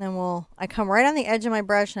 And then I come right on the edge of my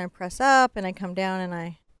brush and I press up and I come down and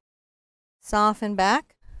I soften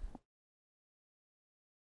back.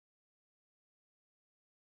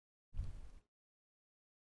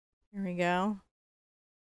 Here we go.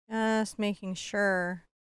 Just making sure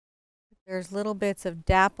that there's little bits of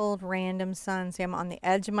dappled random sun. See, I'm on the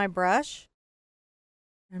edge of my brush.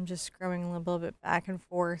 I'm just scrubbing a little bit back and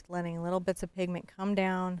forth, letting little bits of pigment come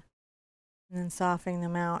down and then softening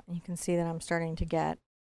them out. And you can see that I'm starting to get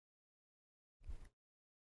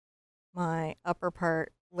my upper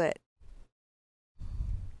part lit.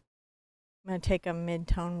 I'm going to take a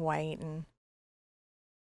mid-tone white and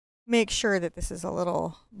make sure that this is a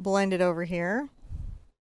little blended over here.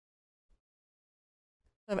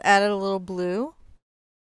 So I've added a little blue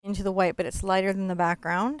into the white, but it's lighter than the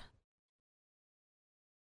background.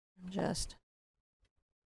 I'm just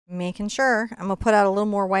making sure. I'm going to put out a little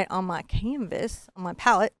more white on my canvas, on my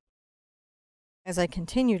palette, as I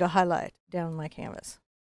continue to highlight down my canvas.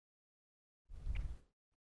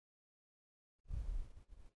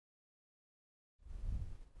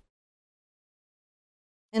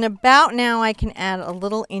 And about now I can add a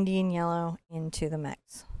little Indian yellow into the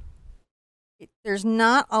mix. There's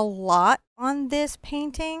not a lot on this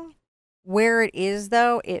painting. Where it is,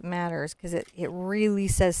 though, it matters because it really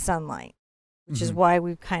says sunlight, which is why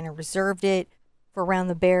we've kind of reserved it for around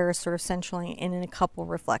the bear, sort of centrally, and in a couple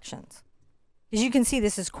reflections. Because you can see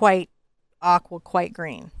this is quite aqua, quite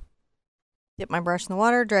green. Dip my brush in the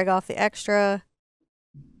water, drag off the extra,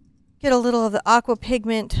 get a little of the aqua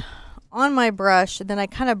pigment on my brush, and then I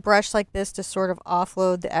kind of brush like this to sort of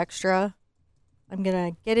offload the extra. I'm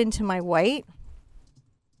going to get into my white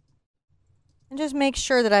and just make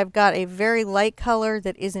sure that I've got a very light color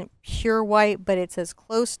that isn't pure white, but it's as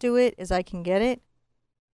close to it as I can get it.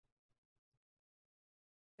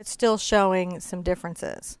 It's still showing some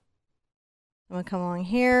differences. I'm going to come along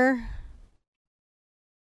here.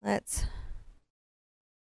 Let's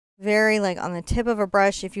vary like on the tip of a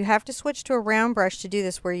brush. If you have to switch to a round brush to do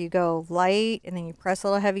this, where you go light and then you press a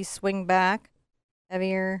little heavy, swing back,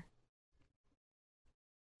 heavier.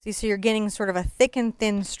 See, so you're getting sort of a thick and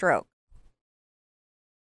thin stroke.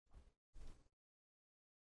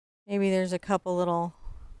 Maybe there's a couple little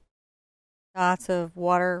dots of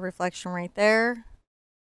water reflection right there.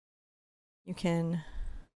 You can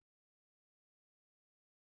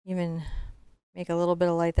even make a little bit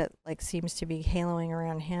of light that like seems to be haloing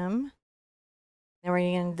around him. Now we're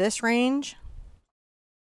in this range.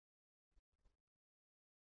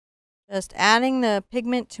 Just adding the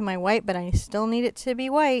pigment to my white, but I still need it to be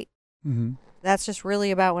white. That's just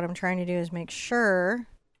really about what I'm trying to do, is make sure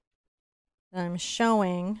that I'm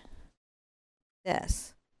showing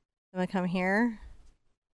this. I'm going to come here.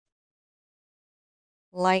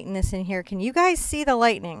 Lighten this in here. Can you guys see the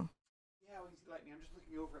lightning? Yeah, we can see lightning. I'm just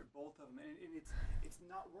looking over at both of them, and it's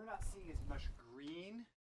not. We're not seeing as much green.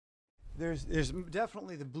 There's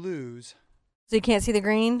definitely the blues. So you can't see the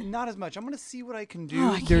green? Not as much. I'm gonna see what I can do.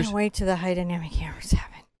 Oh, I can't wait to the high dynamic cameras have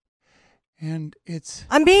it. And it's.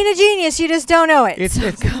 I'm being a genius. You just don't know it.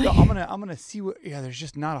 I'm gonna see what. Yeah, there's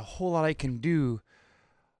just not a whole lot I can do,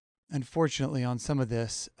 unfortunately, on some of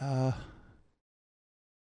this. Well,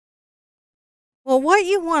 what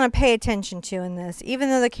you want to pay attention to in this, even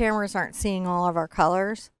though the cameras aren't seeing all of our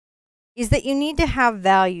colors, is that you need to have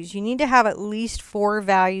values. You need to have at least 4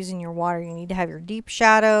 values in your water. You need to have your deep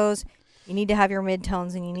shadows, you need to have your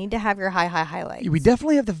midtones, and you need to have your high highlights. We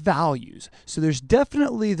definitely have the values. So there's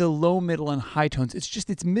definitely the low, middle, and high tones. It's just,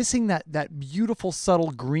 it's missing that beautiful, subtle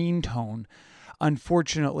green tone.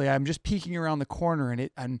 Unfortunately, I'm just peeking around the corner,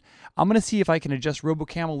 and I'm going to see if I can adjust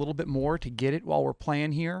RoboCam a little bit more to get it while we're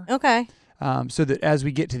playing here. Okay. So that as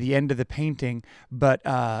we get to the end of the painting, but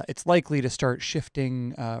it's likely to start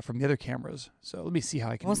shifting from the other cameras. So let me see how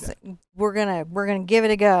I can do that. We're gonna give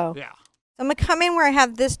it a go. Yeah. So I'm gonna come in where I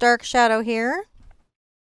have this dark shadow here,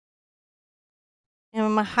 and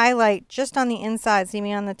I'm gonna highlight just on the inside. See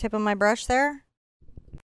me on the tip of my brush there,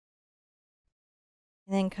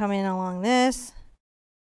 and then come in along this,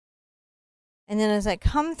 and then as I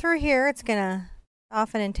come through here, it's gonna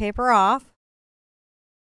soften and taper off.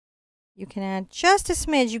 You can add just a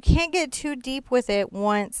smidge. You can't get too deep with it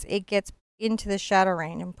once it gets into the shadow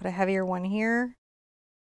range. And put a heavier one here.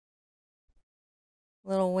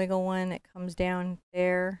 Little wiggle one that comes down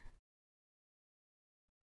there.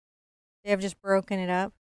 I've just broken it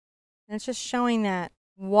up. And it's just showing that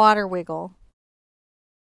water wiggle.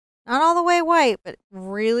 Not all the way white, but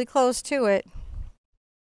really close to it.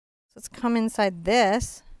 So let's come inside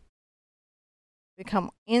this. We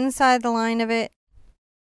come inside the line of it.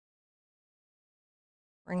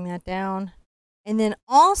 Bring that down. And then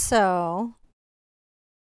also,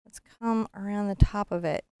 let's come around the top of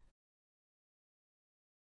it.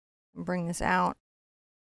 And bring this out.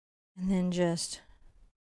 And then just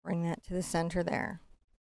bring that to the center there.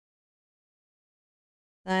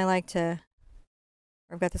 Then I like to,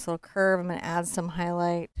 I've got this little curve. I'm going to add some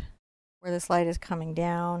highlight where this light is coming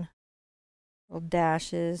down. Little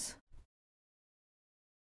dashes.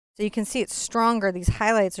 So you can see it's stronger. These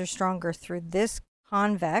highlights are stronger through this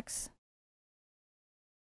convex.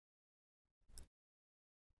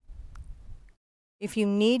 If you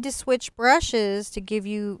need to switch brushes to give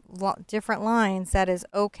you different lines, that is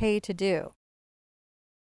okay to do.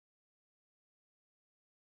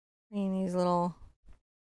 And these little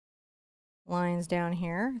lines down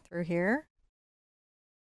here, through here.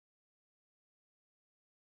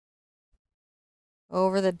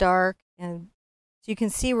 Over the dark. And so you can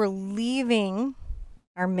see we're leaving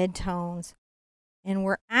our midtones. And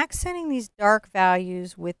we're accenting these dark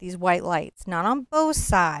values with these white lights. Not on both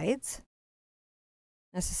sides,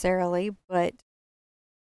 necessarily, but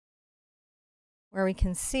where we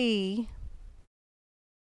can see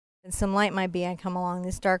And some light might be, I come along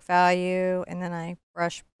this dark value and then I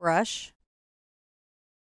brush.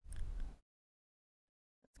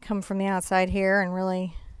 Come from the outside here and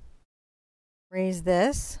really raise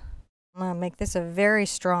this. I'm going to make this a very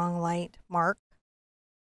strong light mark.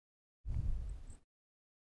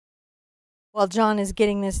 While John is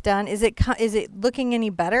getting this done, is it looking any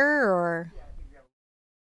better, or?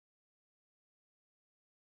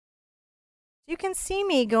 You can see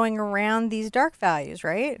me going around these dark values,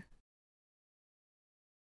 right?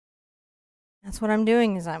 That's what I'm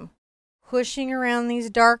doing, is I'm pushing around these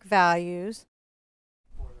dark values.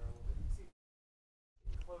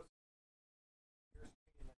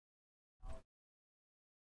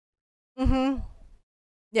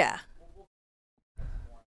 Yeah.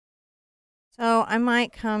 So I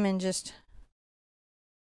might come and just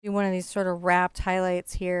do one of these sort of wrapped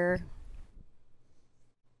highlights here.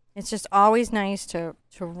 It's just always nice to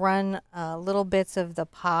run little bits of the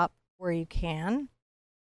pop where you can.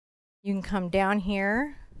 You can come down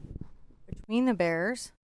here between the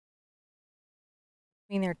bears,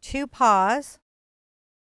 between their two paws,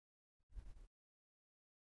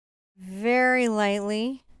 very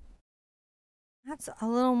lightly. That's a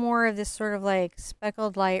little more of this sort of like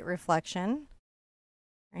speckled light reflection,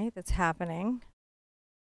 right, that's happening.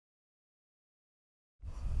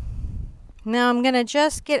 Now I'm going to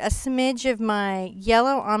just get a smidge of my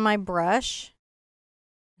yellow on my brush.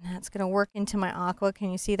 And that's going to work into my aqua. Can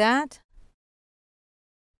you see that?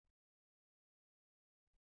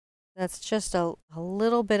 That's just a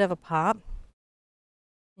little bit of a pop.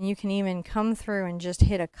 And you can even come through and just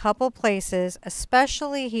hit a couple places,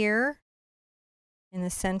 especially here in the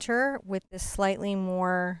center with this slightly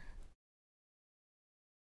more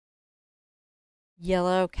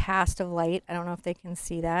yellow cast of light. I don't know if they can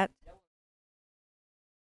see that.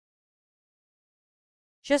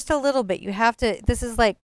 Just a little bit. You have to, this is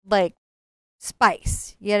like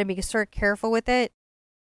spice. You got to be sort of careful with it.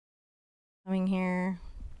 Coming here.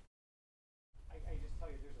 I just tell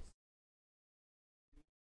you,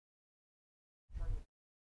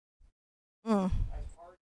 there's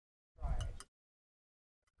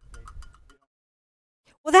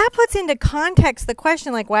Well, that puts into context the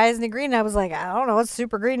question, like, why isn't it green? And I was like, I don't know, it's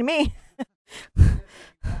super green to me.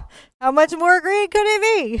 How much more green could it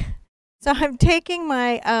be? So I'm taking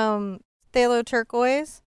my phthalo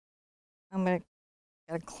turquoise. I'm going to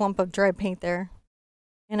get a clump of dry paint there.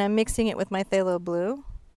 And I'm mixing it with my phthalo blue.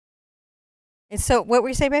 And so, what were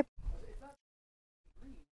you saying, babe?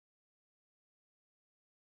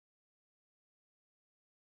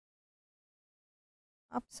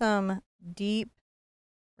 Up some deep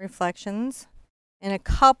reflections and a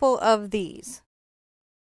couple of these.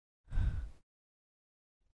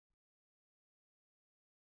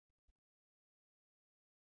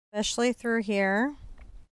 Especially through here.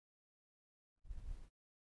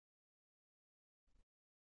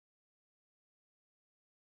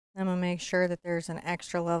 I'm going to make sure that there's an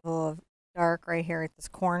extra level of dark right here at this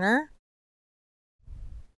corner.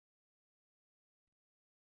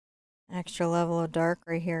 Extra level of dark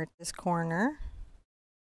right here at this corner.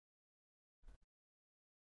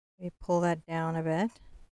 Maybe pull that down a bit.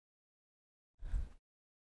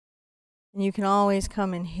 And you can always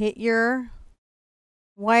come and hit your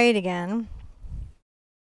white again.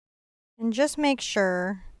 And just make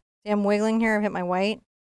sure, see, I'm wiggling here, I've hit my white,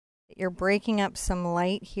 that you're breaking up some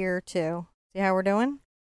light here too. See how we're doing?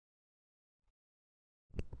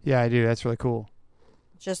 Yeah, I do. That's really cool.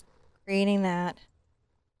 Just creating that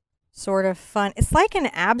sort of fun. It's like an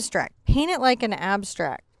abstract. Paint it like an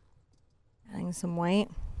abstract. Adding some white.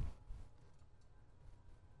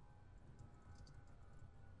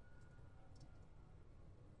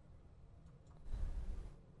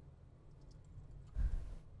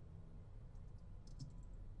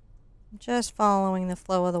 Just following the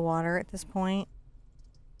flow of the water at this point.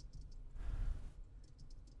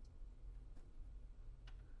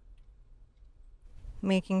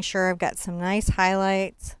 Making sure I've got some nice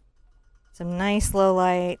highlights, some nice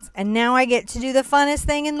lowlights, and now I get to do the funnest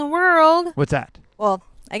thing in the world. What's that? Well,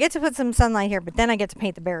 I get to put some sunlight here, but then I get to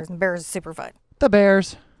paint the bears, and bears is super fun. The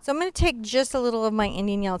bears. So I'm going to take just a little of my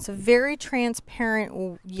Indian yellow. It's a very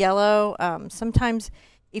transparent yellow. Sometimes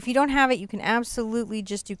if you don't have it, you can absolutely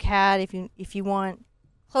just do CAD. If you want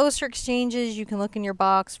closer exchanges, you can look in your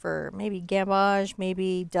box for maybe Gamage,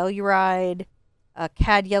 maybe Telluride,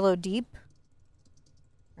 CAD Yellow Deep.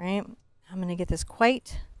 Right? I'm going to get this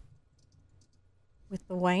quite with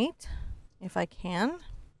the white, if I can.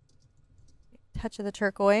 Touch of the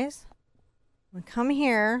turquoise. I'm going to come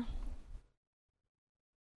here.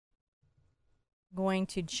 I'm going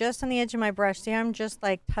to just on the edge of my brush. See, I'm just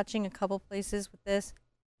like touching a couple places with this.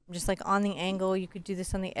 I'm just like on the angle. You could do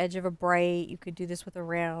this on the edge of a bright. You could do this with a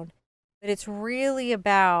round. But it's really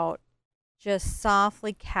about just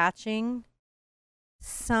softly catching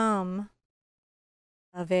some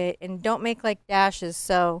of it. And don't make like dashes.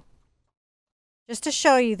 So just to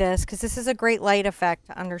show you this, because this is a great light effect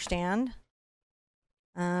to understand.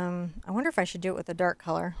 I wonder if I should do it with a dark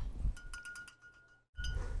color.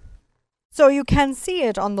 So you can see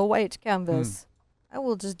it on the white canvas. I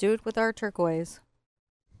will just do it with our turquoise.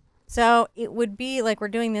 So it would be like we're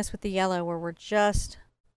doing this with the yellow, where we're just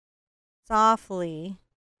softly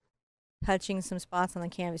touching some spots on the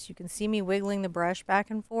canvas. You can see me wiggling the brush back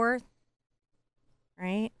and forth,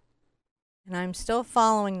 right? And I'm still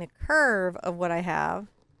following the curve of what I have.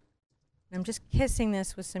 I'm just kissing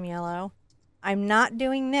this with some yellow. I'm not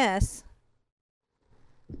doing this,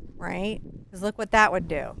 right? Because look what that would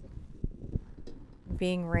do.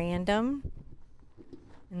 Being random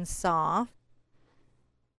and soft.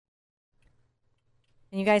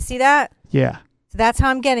 And you guys see that? Yeah. So that's how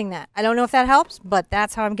I'm getting that. I don't know if that helps, but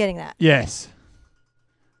that's how I'm getting that. Yes.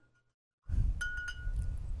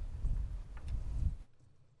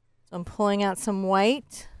 So I'm pulling out some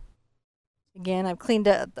white. Again, I've cleaned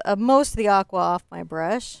up most of the aqua off my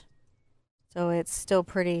brush. So it's still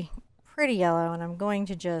pretty yellow. And I'm going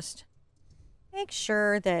to just make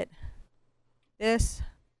sure that this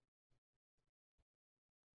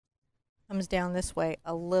comes down this way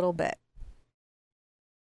a little bit.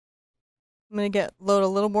 I'm going to load a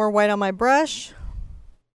little more white on my brush.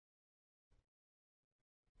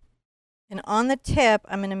 And on the tip,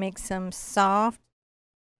 I'm going to make some soft,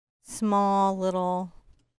 small little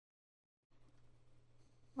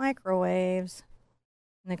microwaves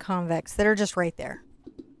in the convex that are just right there.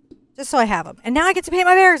 Just so I have them. And now I get to paint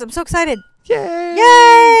my bears. I'm so excited. Yay!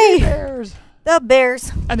 Yay! Bears. The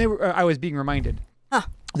bears. And they were, I was being reminded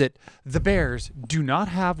that the bears do not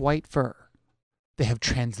have white fur. They have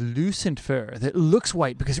translucent fur that looks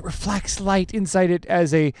white because it reflects light inside it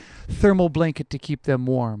as a thermal blanket to keep them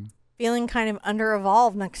warm. Feeling kind of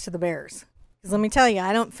under-evolved next to the bears. Because let me tell you,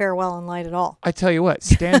 I don't fare well in light at all. I tell you what,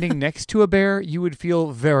 standing next to a bear, you would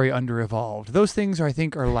feel very under-evolved. Those things, I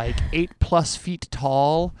think, are like 8+ feet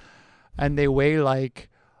tall, and they weigh like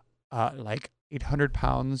 800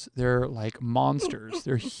 pounds. They're like monsters.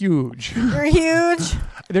 They're huge. They're huge.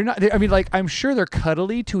 They're not. I mean, like, I'm sure they're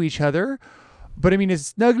cuddly to each other. But I mean,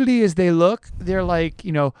 as snuggly as they look, they're like,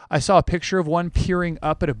 you know, I saw a picture of one peering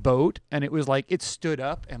up at a boat, and it was like, it stood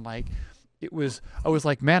up, and like, I was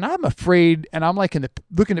like, man, I'm afraid, and I'm like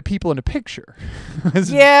looking at people in a picture.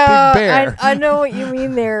 Yeah, big bear. I know what you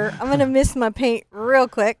mean there. I'm going to miss my paint real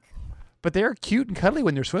quick. But they're cute and cuddly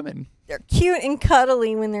when they're swimming. They're cute and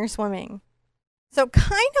cuddly when they're swimming. So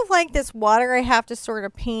kind of like this water, I have to sort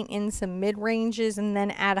of paint in some mid-ranges and then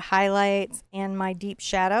add highlights and my deep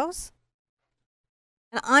shadows.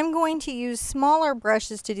 And I'm going to use smaller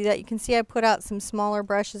brushes to do that. You can see I put out some smaller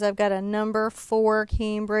brushes. I've got a number 4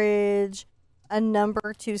 Cambridge, a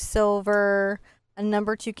number 2 silver, a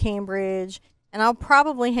number 2 Cambridge, and I'll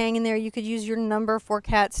probably hang in there. You could use your number 4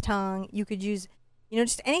 cat's tongue. You could use, you know,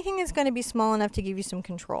 just anything that's going to be small enough to give you some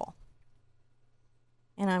control.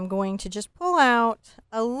 And I'm going to just pull out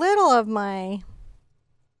a little of my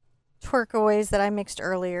turquoise that I mixed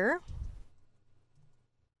earlier.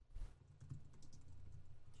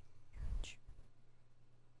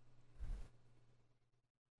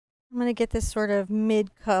 I'm going to get this sort of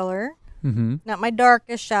mid color. Not my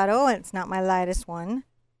darkest shadow, and it's not my lightest one.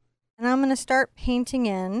 And I'm going to start painting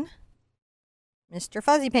in Mr.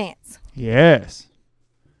 Fuzzy Pants. Yes.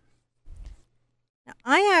 Now,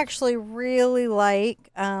 I actually really like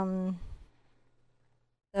the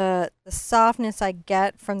softness I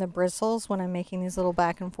get from the bristles when I'm making these little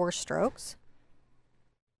back and forth strokes.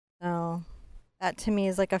 So that to me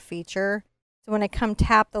is like a feature. So when I come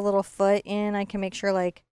tap the little foot in, I can make sure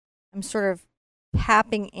like I'm sort of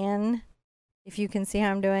tapping in, if you can see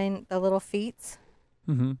how I'm doing the little feet.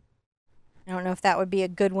 I don't know if that would be a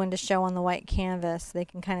good one to show on the white canvas. They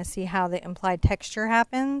can kind of see how the implied texture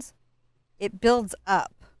happens. It builds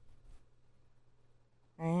up.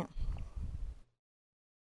 Right?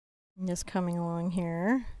 I'm just coming along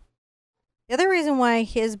here. The other reason why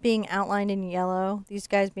his being outlined in yellow, these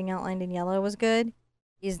guys being outlined in yellow was good,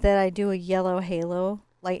 is that I do a yellow halo,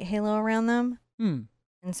 light halo around them.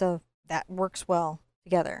 And so that works well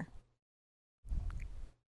together.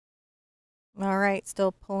 All right,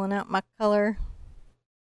 still pulling out my color.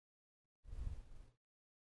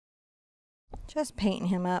 Just painting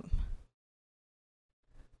him up.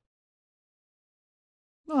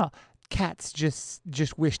 Well, Kat's just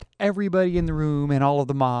wished everybody in the room and all of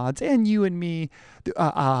the mods and you and me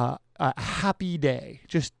a happy day.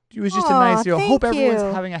 It was just a Aw, nice, hope thank everyone's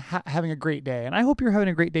you. having a great day. And I hope you're having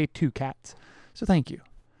a great day too, cats. So thank you.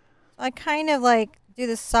 I kind of like do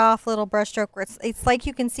this soft little brush stroke where it's like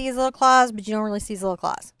you can see his little claws, but you don't really see his little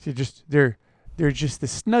claws. So they're just the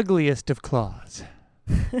snuggliest of claws.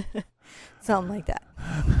 Something like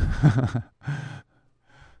that.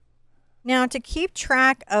 Now, to keep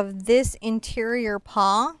track of this interior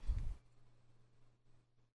paw,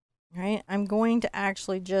 right, I'm going to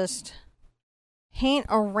actually just paint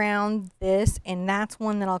around this, and that's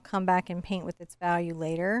one that I'll come back and paint with its value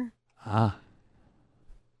later. Ah.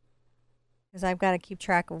 Because I've got to keep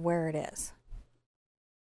track of where it is.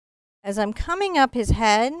 As I'm coming up his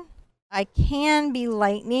head, I can be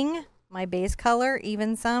lightening my base color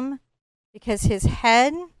even some, because his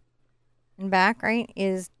head and back, right,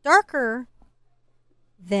 is darker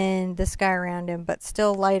than the sky around him, but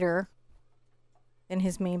still lighter than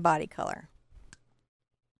his main body color.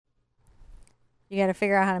 You got to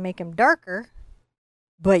figure out how to make him darker,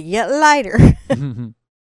 but yet lighter. It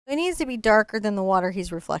needs to be darker than the water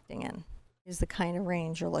he's reflecting in, is the kind of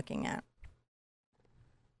range you're looking at.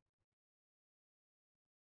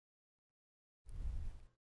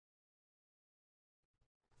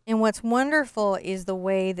 And what's wonderful is the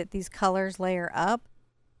way that these colors layer up.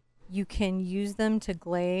 You can use them to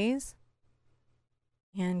glaze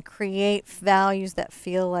and create values that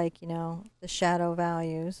feel like, the shadow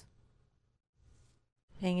values.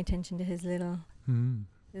 Paying attention to his little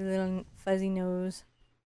fuzzy nose.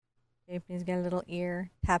 He's got a little ear,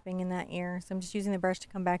 tapping in that ear. So I'm just using the brush to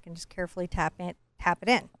come back and just carefully tap it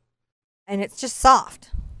in. And it's just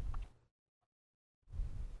soft.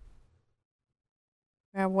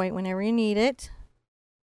 Grab white whenever you need it.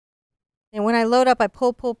 And when I load up, I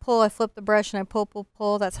pull, pull, pull. I flip the brush and I pull, pull,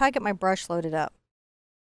 pull. That's how I get my brush loaded up.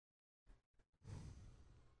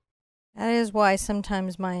 That is why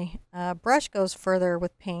sometimes my brush goes further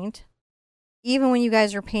with paint, even when you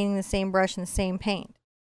guys are painting the same brush and the same paint.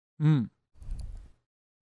 I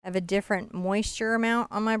have a different moisture amount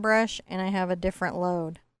on my brush, and I have a different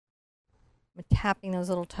load. I'm tapping those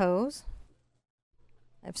little toes.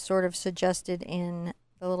 I've sort of suggested in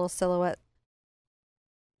the little silhouette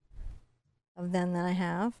of them that I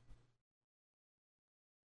have.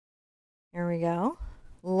 Here we go.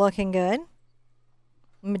 Looking good.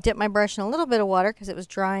 I'm going to dip my brush in a little bit of water because it was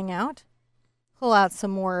drying out. Pull out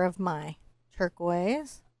some more of my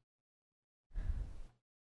turquoise.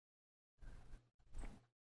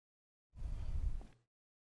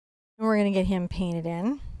 And we're going to get him painted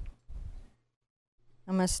in.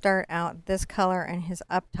 I'm going to start out this color and his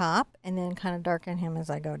up top and then kind of darken him as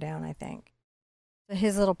I go down, I think. So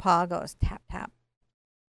his little paw goes tap, tap,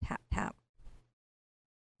 tap, tap,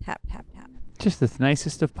 tap, tap, tap. Just the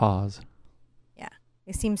nicest of paws. Yeah,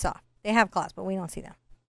 they seem soft. They have claws, but we don't see them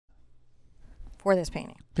for this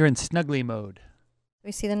painting. They're in snuggly mode.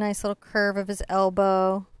 We see the nice little curve of his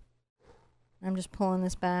elbow. I'm just pulling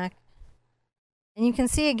this back. And you can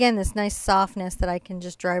see again this nice softness that I can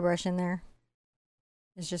just dry brush in there.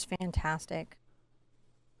 It's just fantastic.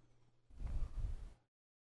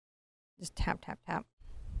 Just tap, tap, tap.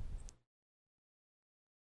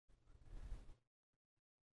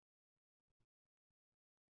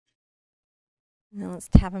 Now let's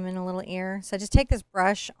tap him in a little ear. So I just take this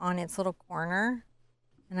brush on its little corner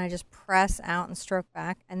and I just press out and stroke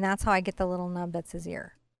back. And that's how I get the little nub that's his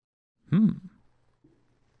ear. I'm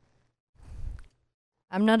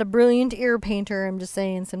not a brilliant ear painter. I'm just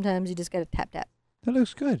saying sometimes you just got to tap, tap. That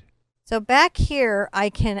looks good. So back here,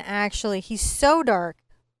 I can actually, he's so dark,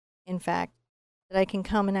 in fact, that I can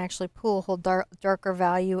come and actually pull a whole darker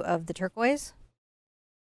value of the turquoise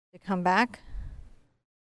to come back.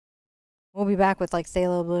 We'll be back with like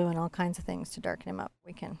phthalo blue and all kinds of things to darken him up.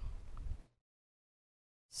 We can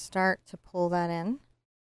start to pull that in.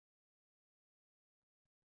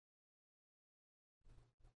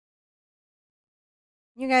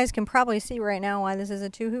 You guys can probably see right now why this is a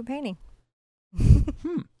two-hoop painting.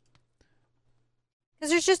 Because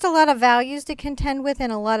there's just a lot of values to contend with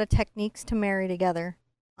and a lot of techniques to marry together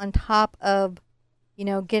on top of,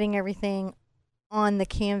 getting everything on the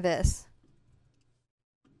canvas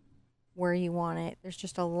where you want it. There's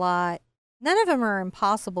just a lot. None of them are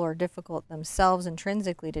impossible or difficult themselves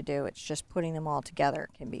intrinsically to do. It's just putting them all together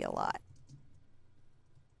can be a lot.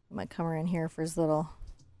 I might come around here for his little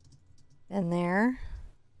in there.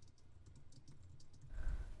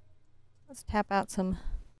 Let's tap out some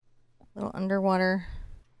little underwater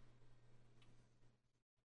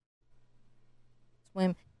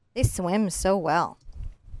swim. They swim so well.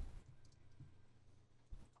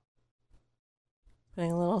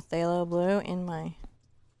 Putting a little phthalo blue in my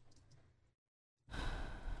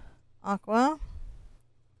aqua.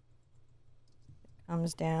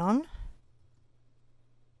 Comes down.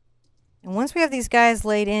 And once we have these guys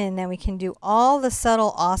laid in, then we can do all the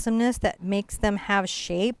subtle awesomeness that makes them have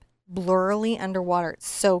shape blurrily underwater. It's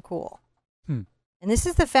so cool. And this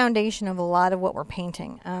is the foundation of a lot of what we're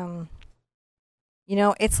painting. You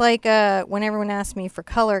know, it's like when everyone asks me for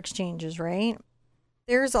color exchanges, right?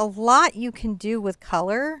 There's a lot you can do with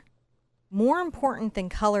color. More important than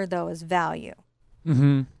color, though, is value.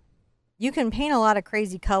 Mm-hmm. You can paint a lot of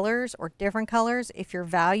crazy colors or different colors. If your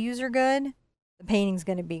values are good, the painting's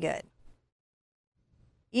going to be good.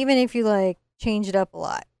 Even if you, like, change it up a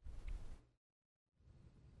lot.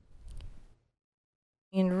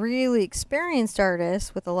 And really experienced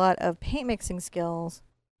artists with a lot of paint mixing skills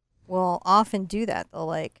will often do that. They'll,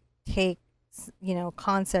 like, take, you know,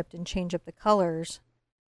 concept and change up the colors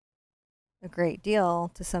a great deal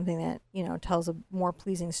to something that, you know, tells a more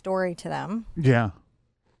pleasing story to them. Yeah.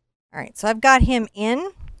 All right, so I've got him in.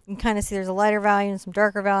 You can kind of see there's a lighter value and some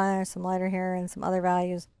darker value, some lighter here and some other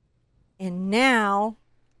values. And now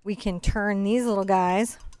we can turn these little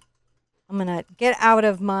guys. I'm going to get out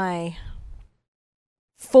of my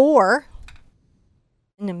 4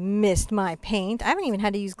 and missed my paint. I haven't even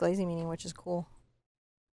had to use glazing medium, which is cool.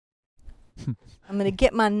 I'm going to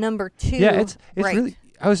get my number 2. Yeah, it's right. really.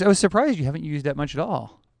 I was surprised you haven't used that much at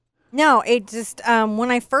all. No, it just,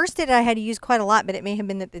 when I first did it, I had to use quite a lot, but it may have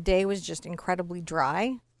been that the day was just incredibly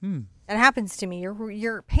dry. That happens to me.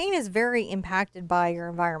 Your paint is very impacted by your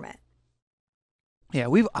environment. Yeah,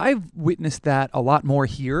 I've witnessed that a lot more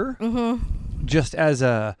here. Mm-hmm. Just as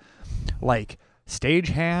a, like,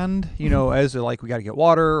 stagehand, you know, as a, like, we got to get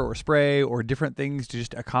water or spray or different things to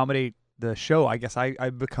just accommodate the show. I guess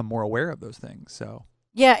I've become more aware of those things, so.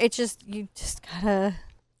 Yeah, you just gotta...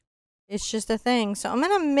 It's just a thing. So I'm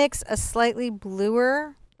going to mix a slightly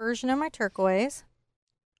bluer version of my turquoise.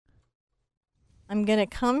 I'm going to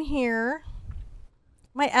come here.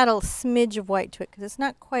 Might add a smidge of white to it because it's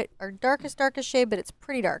not quite our darkest shade, but it's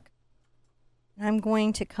pretty dark. And I'm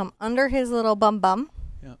going to come under his little bum.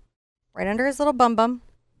 Yeah. Right under his little bum.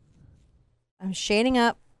 I'm shading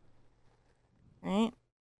up. Right.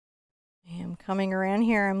 I'm coming around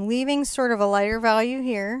here. I'm leaving sort of a lighter value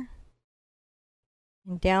here.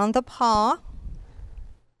 And down the paw.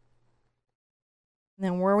 And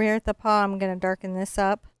then where we are at the paw, I'm going to darken this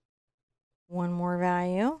up. One more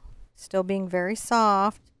value. Still being very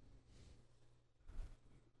soft.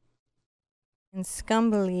 And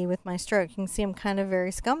scumbly with my stroke. You can see I'm kind of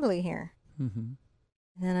very scumbly here. Mm-hmm. And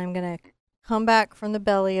then I'm going to come back from the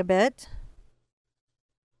belly a bit.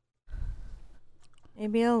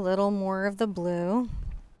 Maybe a little more of the blue.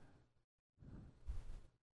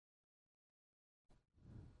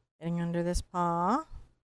 Getting under this paw.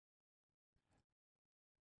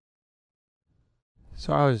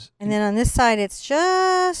 So I was... And then on this side, it's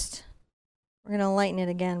just... We're going to lighten it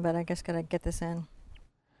again, but I guess got to get this in.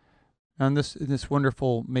 In this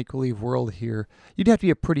wonderful make-believe world here, you'd have to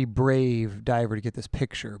be a pretty brave diver to get this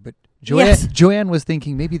picture. But Joanne was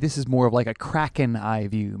thinking maybe this is more of like a Kraken eye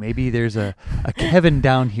view. Maybe there's a Kevin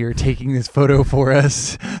down here taking this photo for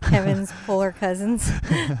us. Kevin's polar cousins.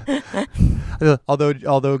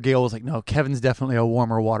 Although Gail was like, no, Kevin's definitely a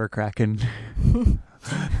warmer water Kraken.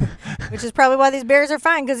 Which is probably why these bears are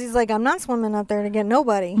fine, because he's like, I'm not swimming up there to get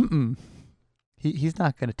nobody. He's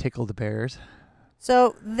not going to tickle the bears.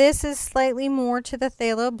 So this is slightly more to the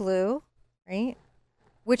phthalo blue, right?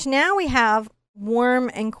 Which now we have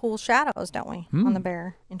warm and cool shadows, don't we, on the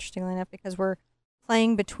bear, interestingly enough, because we're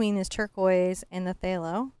playing between this turquoise and the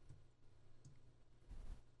phthalo.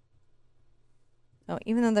 So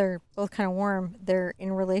even though they're both kind of warm, they're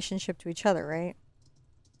in relationship to each other, right?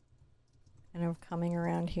 Kind of coming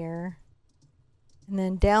around here. And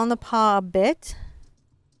then down the paw a bit.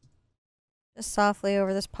 Just softly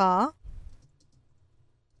over this paw.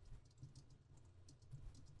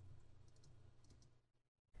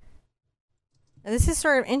 Now this is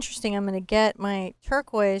sort of interesting. I'm going to get my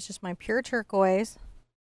turquoise, just my pure turquoise.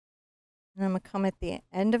 And I'm going to come at the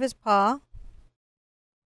end of his paw.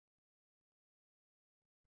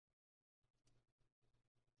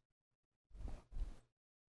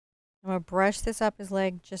 I'm going to brush this up his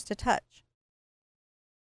leg just a touch.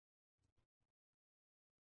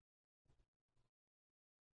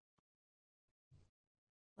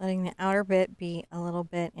 Letting the outer bit be a little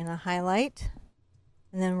bit in a highlight.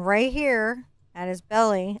 And then right here at his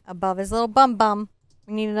belly, above his little bum,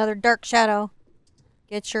 we need another dark shadow.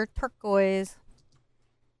 Get your turquoise.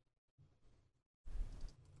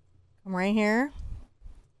 Come right here.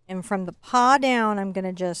 And from the paw down, I'm going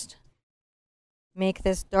to just make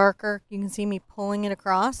this darker. You can see me pulling it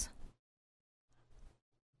across.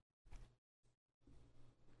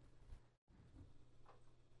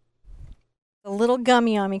 a little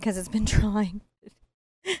gummy on me because it's been drying.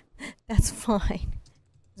 That's fine.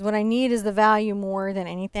 Because what I need is the value more than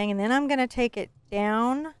anything. And then I'm going to take it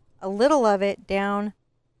down, a little of it down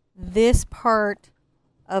this part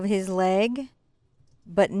of his leg,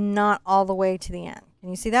 but not all the way to the end. Can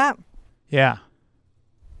you see that? Yeah.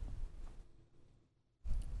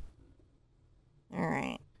 All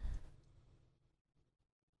right.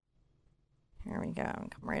 Here we go. Come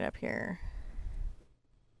right up here.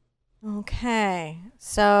 Okay.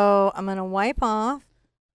 So I'm going to wipe off.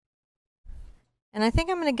 And I think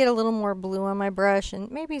I'm going to get a little more blue on my brush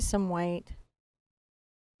and maybe some white.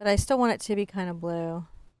 But I still want it to be kind of blue.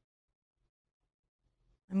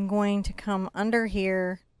 I'm going to come under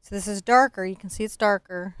here. So this is darker. You can see it's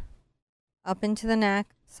darker. Up into the neck.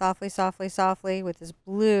 Softly, softly, softly with this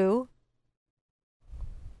blue.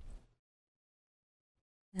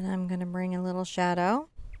 And I'm going to bring a little shadow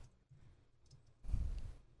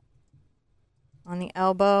on the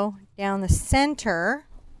elbow, down the center.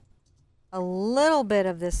 A little bit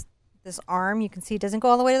of this arm. You can see it doesn't go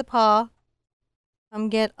all the way to the paw.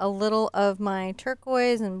 Get a little of my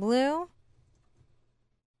turquoise and blue.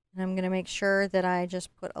 And I'm going to make sure that I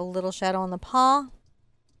just put a little shadow on the paw.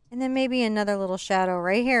 And then maybe another little shadow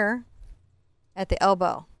right here at the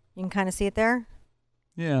elbow. You can kind of see it there?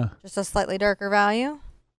 Yeah. Just a slightly darker value.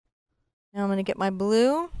 Now I'm going to get my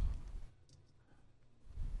blue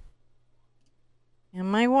and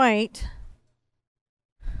my white.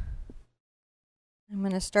 I'm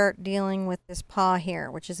going to start dealing with this paw here,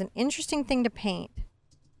 which is an interesting thing to paint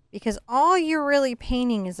because all you're really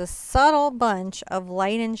painting is a subtle bunch of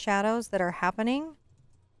light and shadows that are happening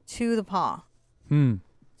to the paw. So I'm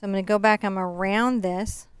going to go back. I'm around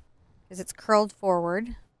this because it's curled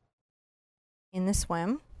forward in the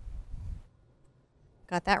swim.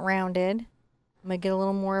 Got that rounded. I'm going to get a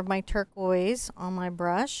little more of my turquoise on my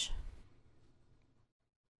brush.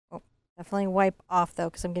 Oh, definitely wipe off though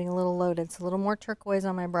because I'm getting a little loaded. So a little more turquoise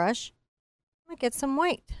on my brush. I'm going to get some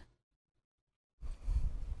white.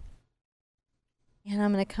 And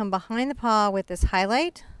I'm going to come behind the paw with this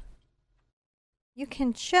highlight. You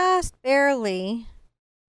can just barely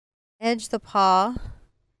edge the paw.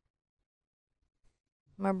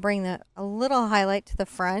 I'm going to bring a little highlight to the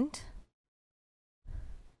front.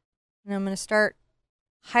 And I'm going to start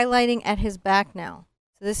highlighting at his back now.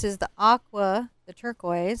 So this is the aqua, the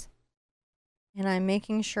turquoise. And I'm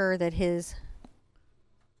making sure that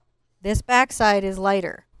this backside is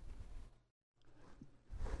lighter.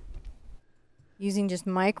 Using just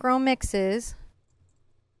micro mixes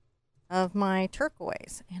of my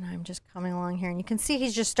turquoise. And I'm just coming along here. And you can see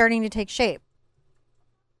he's just starting to take shape.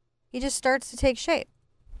 He just starts to take shape.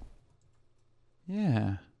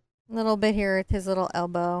 Yeah. A little bit here at his little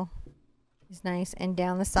elbow. He's nice. And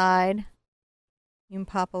down the side. You can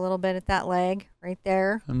pop a little bit at that leg right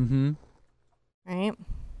there. Mm-hmm. Right.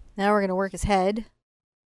 Now we're going to work his head.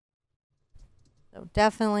 So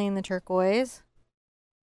definitely in the turquoise.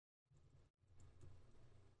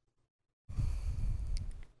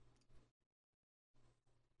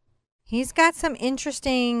 He's got some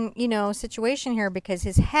interesting, situation here because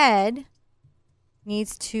his head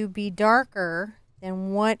needs to be darker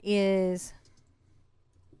than what is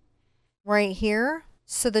right here.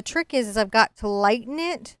 So the trick is I've got to lighten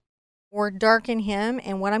it or darken him.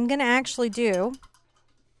 And what I'm going to actually do,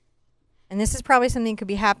 and this is probably something that could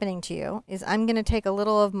be happening to you, is I'm going to take a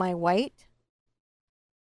little of my white.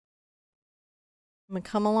 I'm going to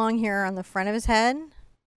come along here on the front of his head.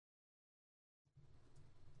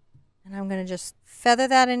 And I'm going to just feather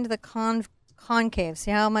that into the concave.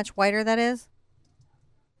 See how much whiter that is?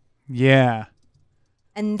 Yeah.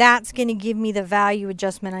 And that's going to give me the value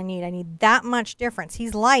adjustment I need. I need that much difference.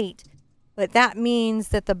 He's light, but that means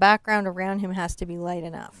that the background around him has to be light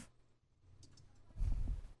enough.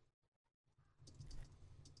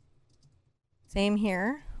 Same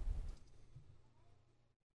here.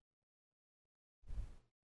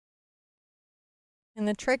 And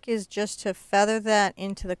the trick is just to feather that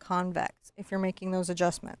into the convex if you're making those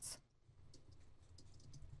adjustments.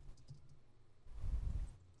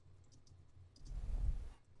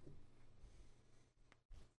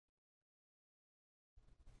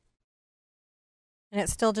 And it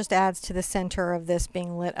still just adds to the center of this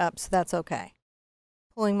being lit up, so that's okay.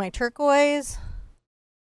 Pulling my turquoise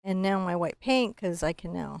and now my white paint because I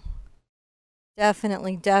can now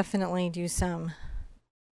definitely do some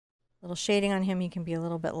little shading on him. He can be a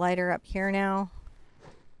little bit lighter up here now.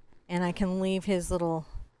 And I can leave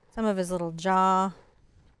some of his little jaw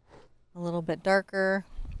a little bit darker.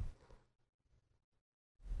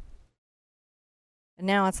 And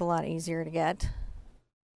now it's a lot easier to get.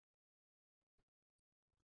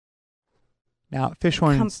 Now,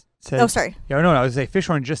 Fishhorn said... Oh, sorry. Yeah, no, I was going to say,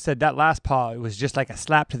 Fishhorn just said that last paw, it was just like a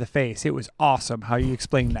slap to the face. It was awesome how you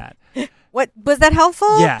explained that. What, was that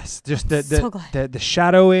helpful? Yes, just the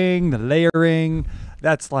shadowing, the layering,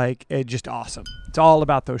 that's like just awesome. It's all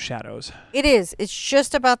about those shadows. It is. It's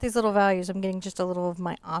just about these little values. I'm getting just a little of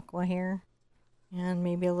my aqua here and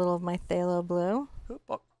maybe a little of my phthalo blue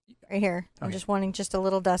right here. Okay. I'm just wanting just a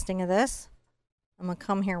little dusting of this. I'm going to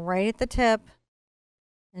come here right at the tip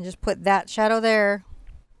and just put that shadow there.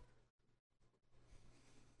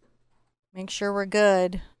 Make sure we're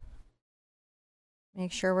good.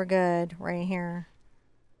 Make sure we're good right here.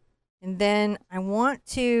 And then I want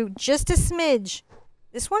to, just a smidge.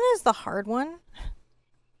 This one is the hard one.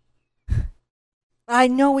 I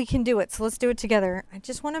know we can do it, so let's do it together. I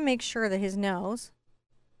just want to make sure that his nose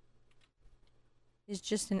is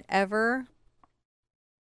just an ever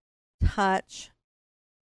touch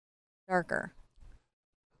darker.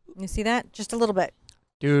 You see that? Just a little bit.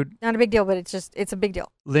 Dude. Not a big deal, but it's a big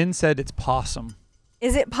deal. Lynn said it's possum.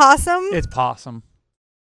 Is it possum? It's possum.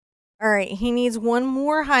 All right, he needs one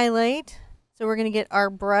more highlight. So we're going to get our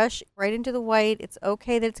brush right into the white. It's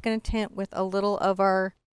okay that it's going to tint with a little of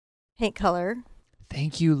our paint color.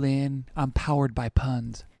 Thank you, Lynn. I'm powered by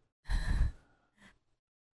puns.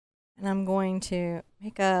 And I'm going to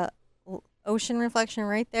make a ocean reflection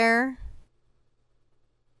right there.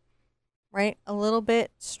 Right, a little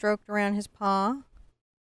bit stroked around his paw.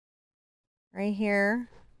 Right here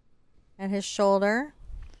at his shoulder.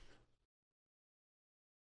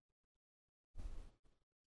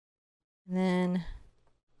 And then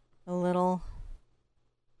a little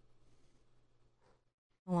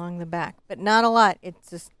along the back, but not a lot. It's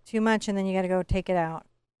just too much, and then you got to go take it out.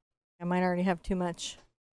 I might already have too much.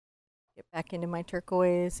 Get back into my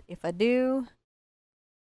turquoise. If I do,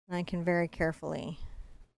 I can very carefully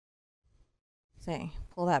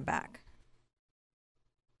pull that back.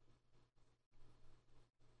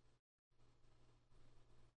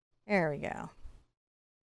 There we go.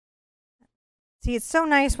 See, it's so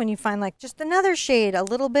nice when you find like just another shade a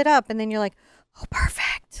little bit up, and then you're like, oh,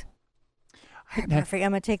 perfect. Right, perfect.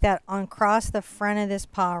 I'm going to take that on across the front of this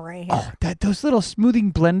paw right here. Oh, those little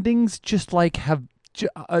smoothing blendings just like have,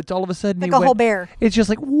 it's all of a sudden. Like a whole bear. It's just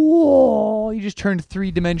like, whoa, you just turned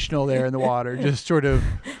three-dimensional there in the water. Just sort of.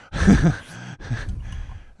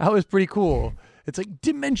 That was pretty cool. It's like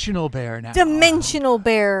dimensional bear now. Dimensional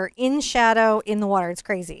bear in shadow in the water. It's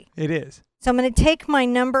crazy. It is. So I'm going to take my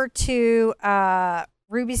number 2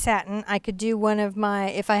 ruby satin. I could do one of my,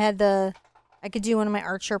 I could do one of my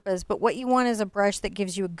ArtSherpas, but what you want is a brush that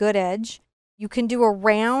gives you a good edge. You can do a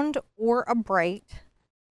round or a bright.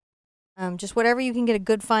 Just whatever you can get a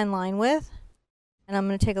good fine line with. And I'm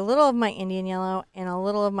going to take a little of my Indian yellow and a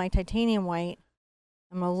little of my titanium white.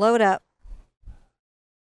 I'm going to load up.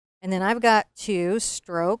 And then I've got to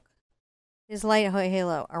stroke his light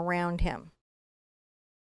halo around him.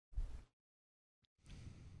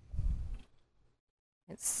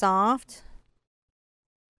 It's soft.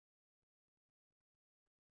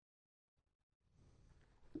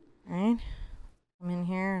 All right. Come in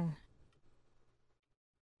here and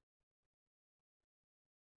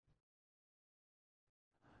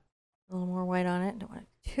a little more white on it. Don't want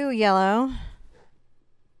it too yellow.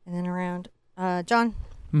 And then around John.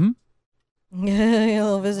 Mm-hmm. A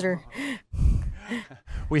little visitor.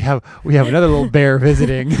 We have another little bear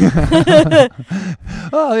visiting.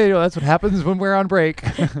 Oh, that's what happens when we're on break.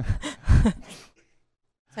 So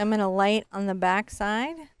I'm going to light on the back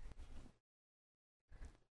side.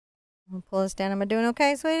 I'm going to pull this down. Am I doing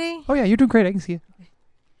okay, sweetie? Oh, yeah, you're doing great. I can see you.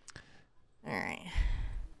 All right.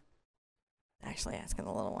 Actually asking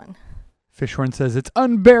the little one. Fishhorn says it's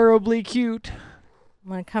unbearably cute. I'm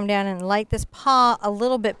going to come down and light this paw a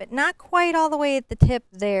little bit, but not quite all the way at the tip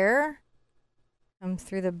there. Come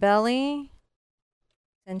through the belly.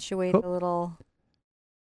 Accentuate a little.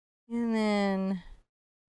 And then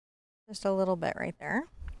just a little bit right there.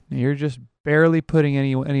 You're just barely putting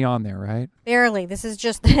any on there, right? Barely. This is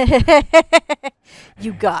just...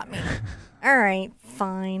 You got me. All right.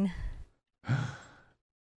 Fine.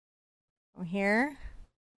 Here.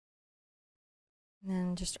 And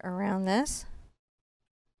then just around this.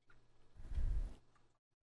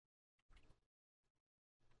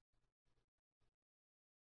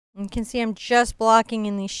 You can see I'm just blocking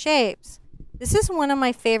in these shapes. This is one of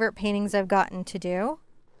my favorite paintings I've gotten to do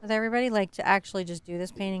with everybody. Like to actually just do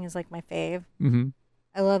this painting is like my fave. Mm-hmm.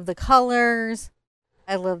 I love the colors.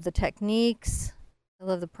 I love the techniques. I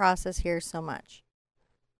love the process here so much.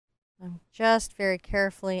 I'm just very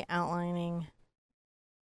carefully outlining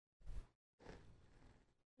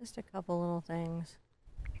just a couple little things.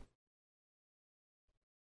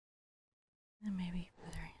 And maybe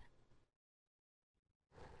further.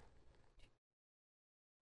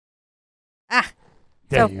 Ah!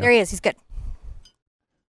 So there he is. He's good.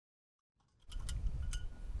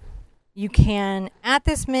 You can, at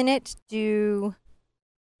this minute, do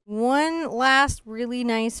one last really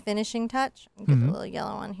nice finishing touch. Get the little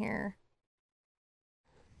yellow on here.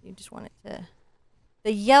 You just want it to...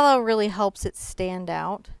 The yellow really helps it stand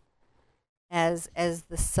out as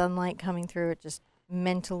the sunlight coming through it just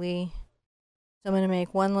mentally. So I'm going to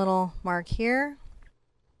make one little mark here.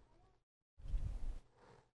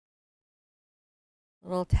 A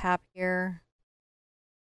little tap here.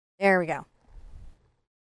 There we go.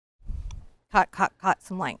 Caught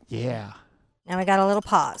some light. Yeah. Now I got a little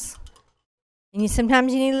pause. And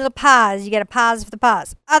sometimes you need a little pause. You got to pause for the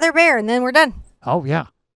pause. Oh, they're bare, and then we're done. Oh, yeah.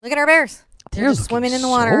 Look at our bears. They're just swimming in the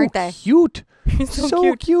water, aren't they? Cute.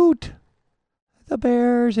 so cute. The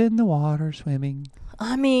bears in the water swimming.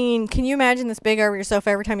 I mean, can you imagine this big over yourself?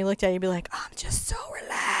 Every time you looked at it, you'd be like, oh, I'm just so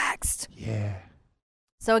relaxed. Yeah.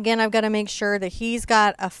 So again, I've got to make sure that he's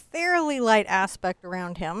got a fairly light aspect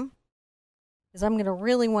around him, because I'm going to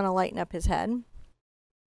really want to lighten up his head.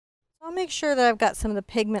 So I'll make sure that I've got some of the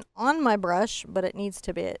pigment on my brush, but it needs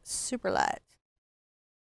to be super light.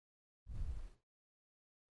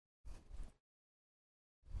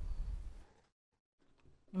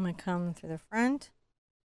 I'm going to come through the front.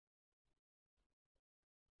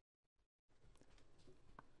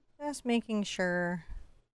 Just making sure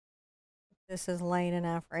this is light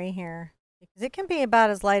enough right here, because it can be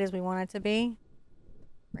about as light as we want it to be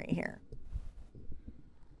right here.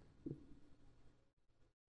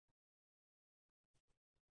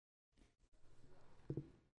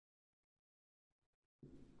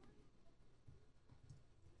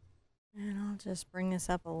 And I'll just bring this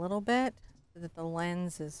up a little bit so that the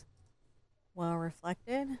lens is well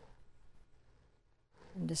reflected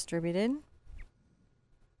and distributed.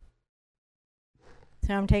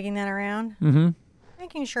 So I'm taking that around,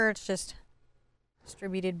 making sure it's just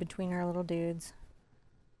distributed between our little dudes.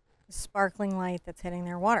 The sparkling light that's hitting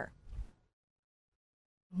their water.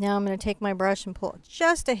 Now I'm going to take my brush and pull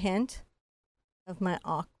just a hint of my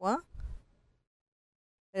aqua.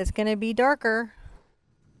 But it's going to be darker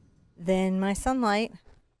than my sunlight.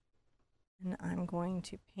 And I'm going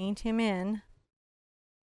to paint him in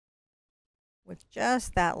with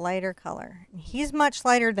just that lighter color. And he's much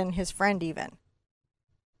lighter than his friend even.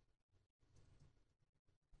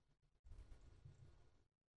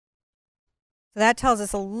 So that tells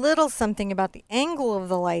us a little something about the angle of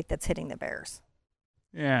the light that's hitting the bears.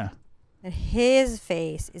 Yeah. That his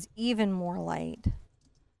face is even more light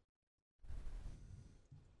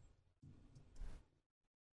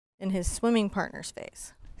than his swimming partner's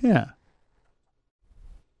face. Yeah.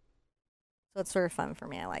 So it's sort of fun for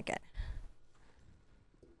me. I like it.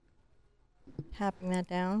 Tapping that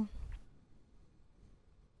down.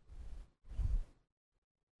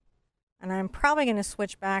 And I'm probably going to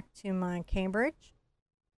switch back to my Cambridge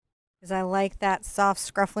because I like that soft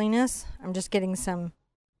scruffliness. I'm just getting some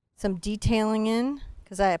detailing in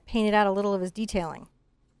because I painted out a little of his detailing.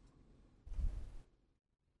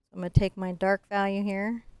 So I'm going to take my dark value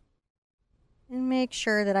here and make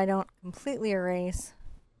sure that I don't completely erase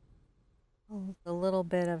the little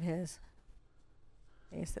bit of his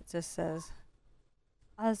face that just says,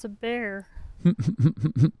 "As a bear."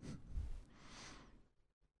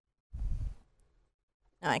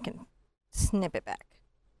 Now I can snip it back.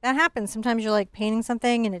 That happens. Sometimes you're like painting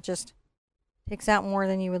something and it just takes out more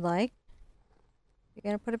than you would like. You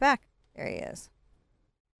gotta put it back. There he is.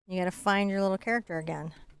 You gotta find your little character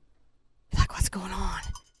again. Be like, what's going on?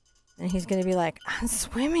 And he's gonna be like, I'm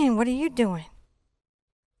swimming. What are you doing?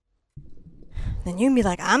 Then you can be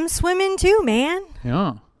like, I'm swimming too, man.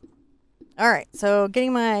 Yeah. All right. So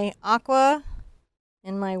getting my aqua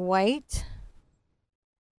and my white.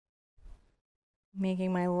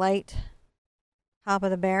 Making my light top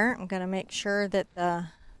of the bear. I'm going to make sure that the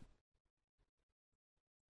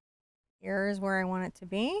ear is where I want it to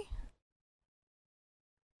be.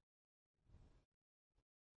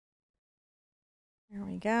 There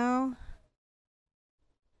we go.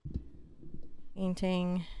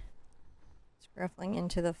 Painting, scruffling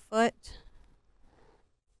into the foot.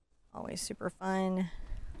 Always super fun.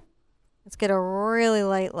 Let's get a really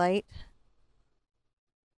light light.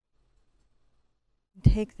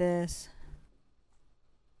 Take this.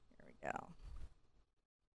 There we go.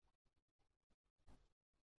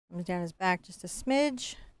 Comes down his back just a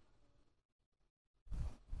smidge.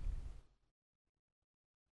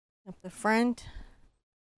 Up the front.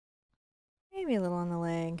 Maybe a little on the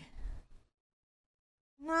leg.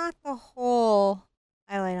 Not the whole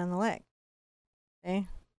highlight on the leg. Okay.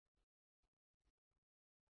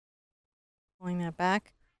 Pulling that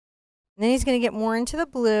back. And then he's going to get more into the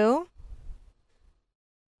blue.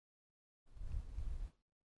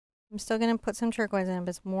 I'm still going to put some turquoise in, but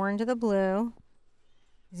it's more into the blue.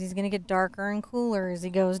 Because he's going to get darker and cooler as he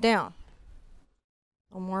goes down.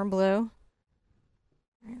 A little more blue.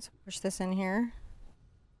 All right, so push this in here.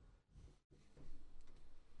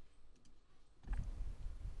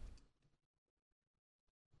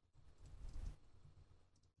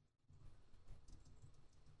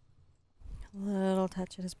 A little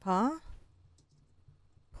touch at his paw.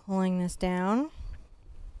 Pulling this down.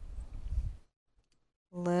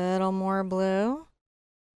 A little more blue.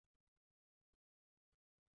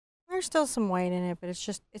 There's still some white in it, but it's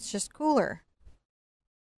just cooler.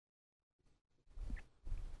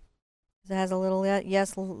 It has a little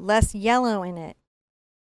less yellow in it.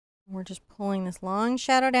 We're just pulling this long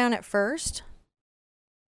shadow down at first.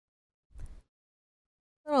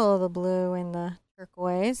 A little of the blue and the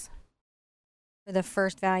turquoise for the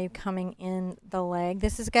first value coming in the leg.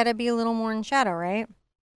 This has got to be a little more in shadow, right?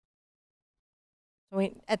 So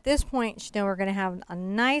at this point, you know, we're going to have a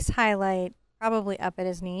nice highlight probably up at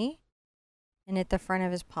his knee and at the front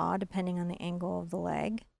of his paw, depending on the angle of the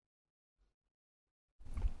leg.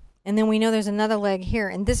 And then we know there's another leg here.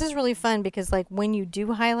 And this is really fun because like when you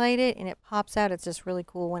do highlight it and it pops out, it's just really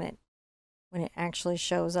cool when it actually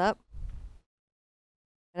shows up.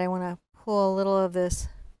 But I want to pull a little of this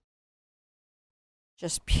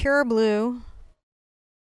just pure blue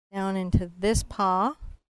down into this paw.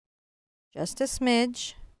 Just a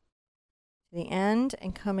smidge to the end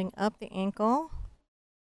and coming up the ankle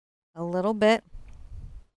a little bit.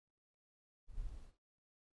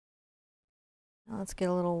 Now let's get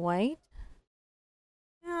a little white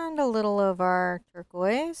and a little of our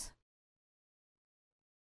turquoise.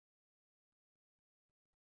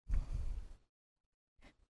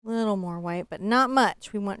 A little more white, but not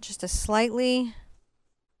much. We want just a slightly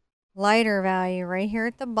lighter value right here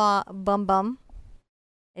at the bum bum.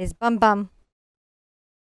 Is bum bum.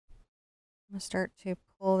 I'm going to start to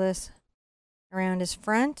pull this around his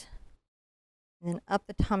front and then up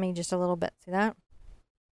the tummy just a little bit. See that?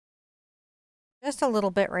 Just a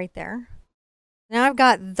little bit right there. Now I've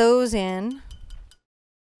got those in.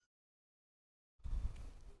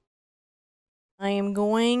 I am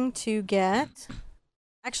going to get,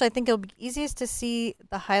 actually I think it'll be easiest to see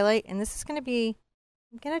the highlight, and this is going to be,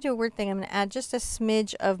 I'm going to do a weird thing. I'm going to add just a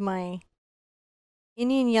smidge of my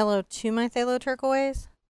Indian yellow to my phthalo turquoise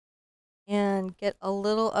and get a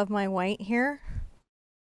little of my white here.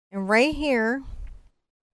 And right here,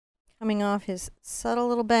 coming off his subtle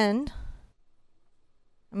little bend,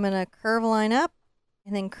 I'm going to curve line up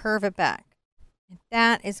and then curve it back. And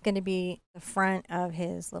that is going to be the front of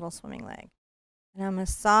his little swimming leg. And I'm going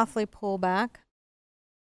to softly pull back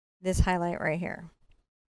this highlight right here.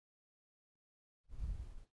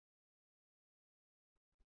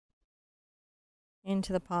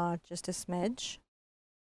 Into the paw just a smidge.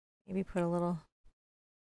 Maybe put a little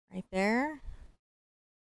right there.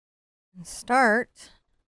 And start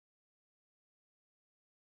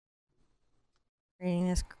creating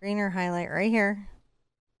this greener highlight right here.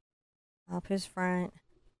 Up his front.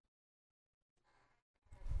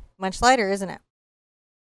 Much lighter, isn't it?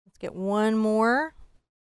 Let's get one more.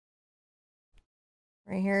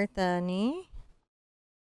 Right here at the knee.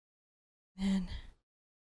 And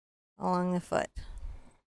along the foot.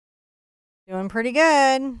 Doing pretty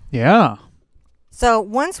good. Yeah. So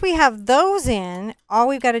once we have those in, all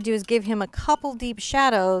we've got to do is give him a couple deep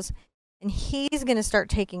shadows and he's going to start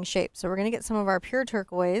taking shape. So we're going to get some of our pure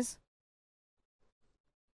turquoise.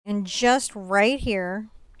 And just right here,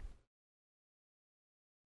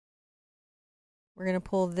 we're going to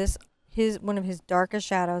pull this, one of his darkest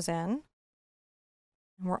shadows in.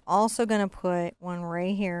 And we're also going to put one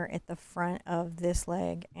right here at the front of this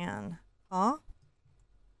leg and paw.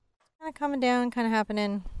 Kind of coming down, kind of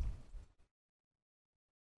happening.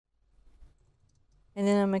 And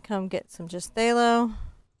then I'm going to come get some just phthalo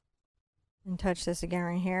and touch this again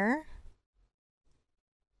right here.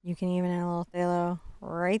 You can even add a little phthalo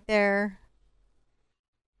right there.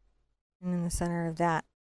 And in the center of that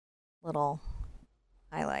little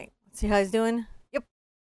highlight. Let's see how he's doing. Yep.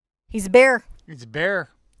 He's a bear. He's a bear.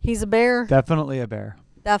 He's a bear. Definitely a bear.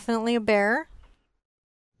 Definitely a bear.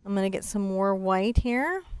 I'm going to get some more white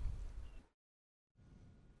here.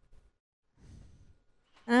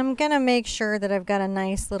 And I'm going to make sure that I've got a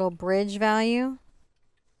nice little bridge value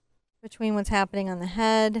between what's happening on the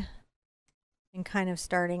head and kind of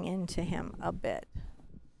starting into him a bit.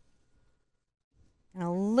 And a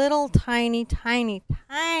little tiny, tiny,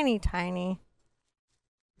 tiny, tiny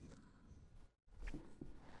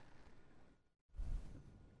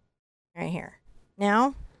right right here.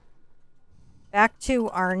 Now, back to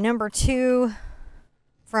our number 2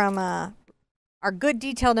 from our good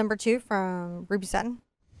detail number 2 from Ruby Satin.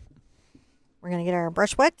 We're going to get our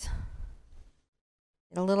brush wet.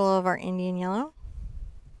 Get a little of our Indian yellow.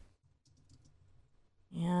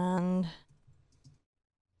 And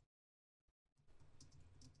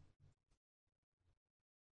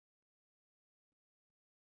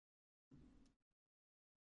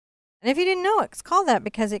if you didn't know, it's called that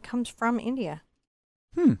because it comes from India.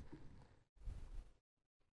 Hmm.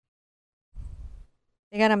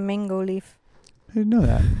 They got a mango leaf. I didn't know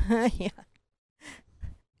that. Yeah.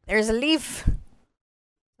 There's a leaf.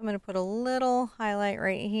 I'm going to put a little highlight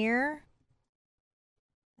right here.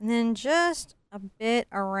 And then just a bit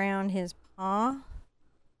around his paw.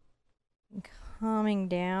 And coming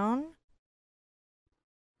down.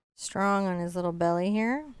 Strong on his little belly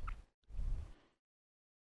here.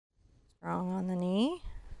 Strong on the knee.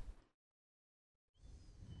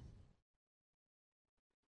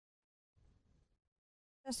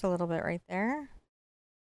 Just a little bit right there.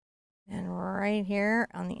 And right here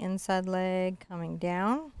on the inside leg coming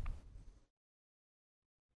down.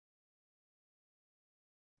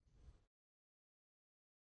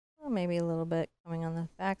 Well, maybe a little bit coming on the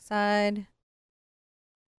back side.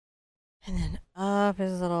 And then up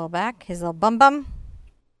his little back, his little bum bum.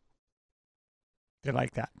 They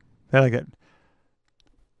like that. They like it.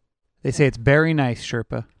 They say it's very nice,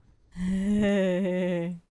 Sherpa.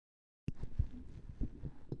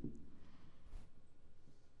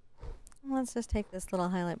 Let's just take this little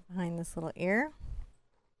highlight behind this little ear.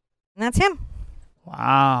 And that's him.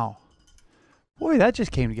 Wow. Boy, that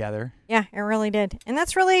just came together. Yeah, it really did. And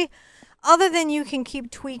that's really, other than you can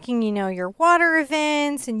keep tweaking, you know, your water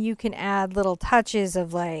events, and you can add little touches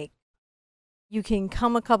of like, you can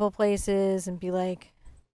come a couple places and be like,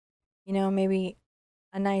 you know, maybe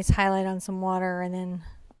a nice highlight on some water and then.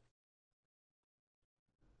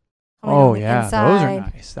 Oh, yeah, those are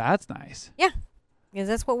nice. That's nice. Yeah. Because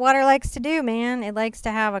that's what water likes to do, man. It likes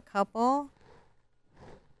to have a couple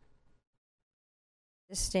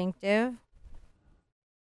distinctive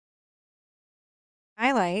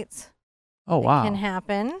highlights. Oh, wow. Can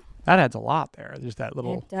happen. That adds a lot there. There's that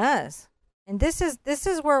little. It does. And this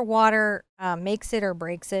is where water makes it or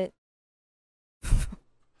breaks it.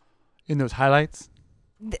 In those highlights?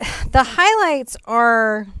 The highlights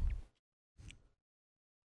are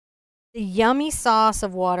the yummy sauce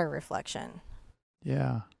of water reflection.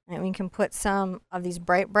 Yeah. And we can put some of these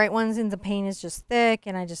bright ones in. The paint is just thick,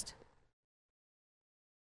 and I just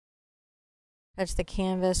touch the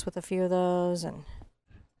canvas with a few of those and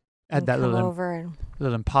add that come little over and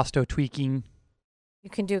little impasto tweaking.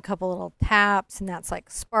 You can do a couple little taps, and that's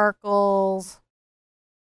like sparkles.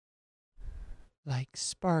 Like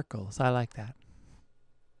sparkles. I like that.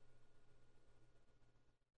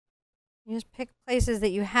 You just pick places that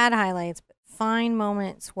you had highlights, but find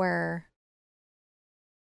moments where,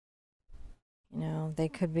 you know, they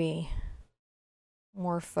could be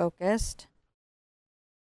more focused.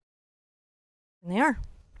 And they are.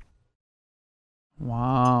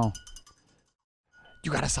 Wow.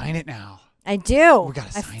 You got to sign it now. I do. We gotta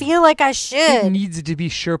I sign feel like I should. It needs to be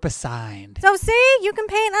Sherpa signed. So see, you can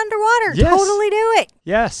paint underwater. Yes. Totally do it.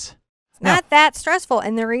 Yes. It's not that stressful.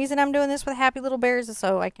 And the reason I'm doing this with Happy Little Bears is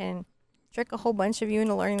so I can trick a whole bunch of you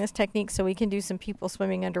into learning this technique so we can do some people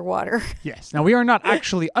swimming underwater. Yes. Now, we are not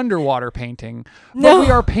actually underwater painting, No. but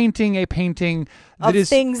we are painting a painting that is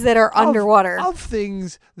things that are underwater. Of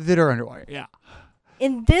things that are underwater. Yeah.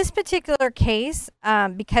 In this particular case,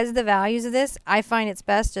 because of the values of this, I find it's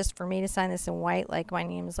best just for me to sign this in white, like my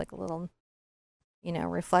name is like a little, you know,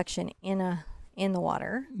 reflection in the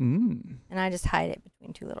water. Mm. And I just hide it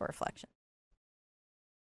between two little reflections.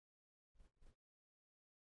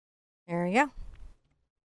 There we go.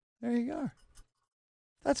 There you go.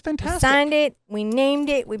 That's We fantastic. signed it. We named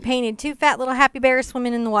it. We painted two fat little happy bears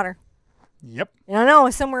swimming in the water. Yep. And I know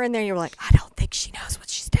somewhere in there you're like, I don't think she knows what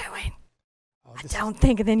she's doing. I don't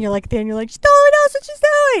think. And then you're like, she totally knows what she's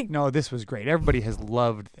doing. No, this was great. Everybody has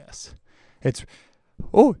loved this. It's,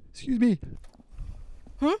 oh, excuse me.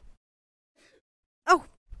 Oh.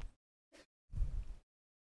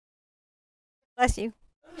 Bless you.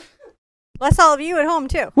 Bless all of you at home,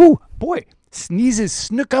 too. Ooh, boy, sneezes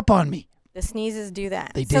snuck up on me. The sneezes do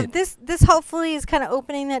that. They so did. this hopefully is kind of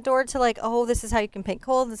opening that door to like, oh, this is how you can paint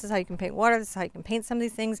cold. This is how you can paint water. This is how you can paint some of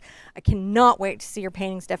these things. I cannot wait to see your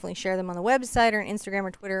paintings. Definitely share them on the website or on Instagram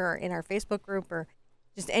or Twitter or in our Facebook group or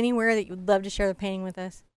just anywhere that you would love to share the painting with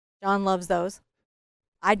us. John loves those.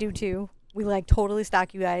 I do too. We like totally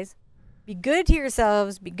stalk you guys. Be good to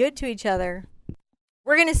yourselves. Be good to each other.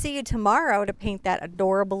 We're going to see you tomorrow to paint that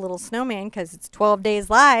adorable little snowman because it's 12 days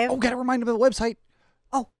live. Oh, gotta remind them of the website.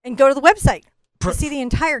 Oh, and go to the website to see the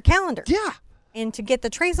entire calendar. Yeah. And to get the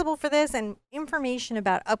traceable for this and information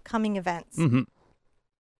about upcoming events. Mm-hmm.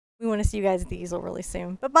 We want to see you guys at the Easel really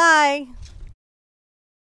soon. Bye-bye.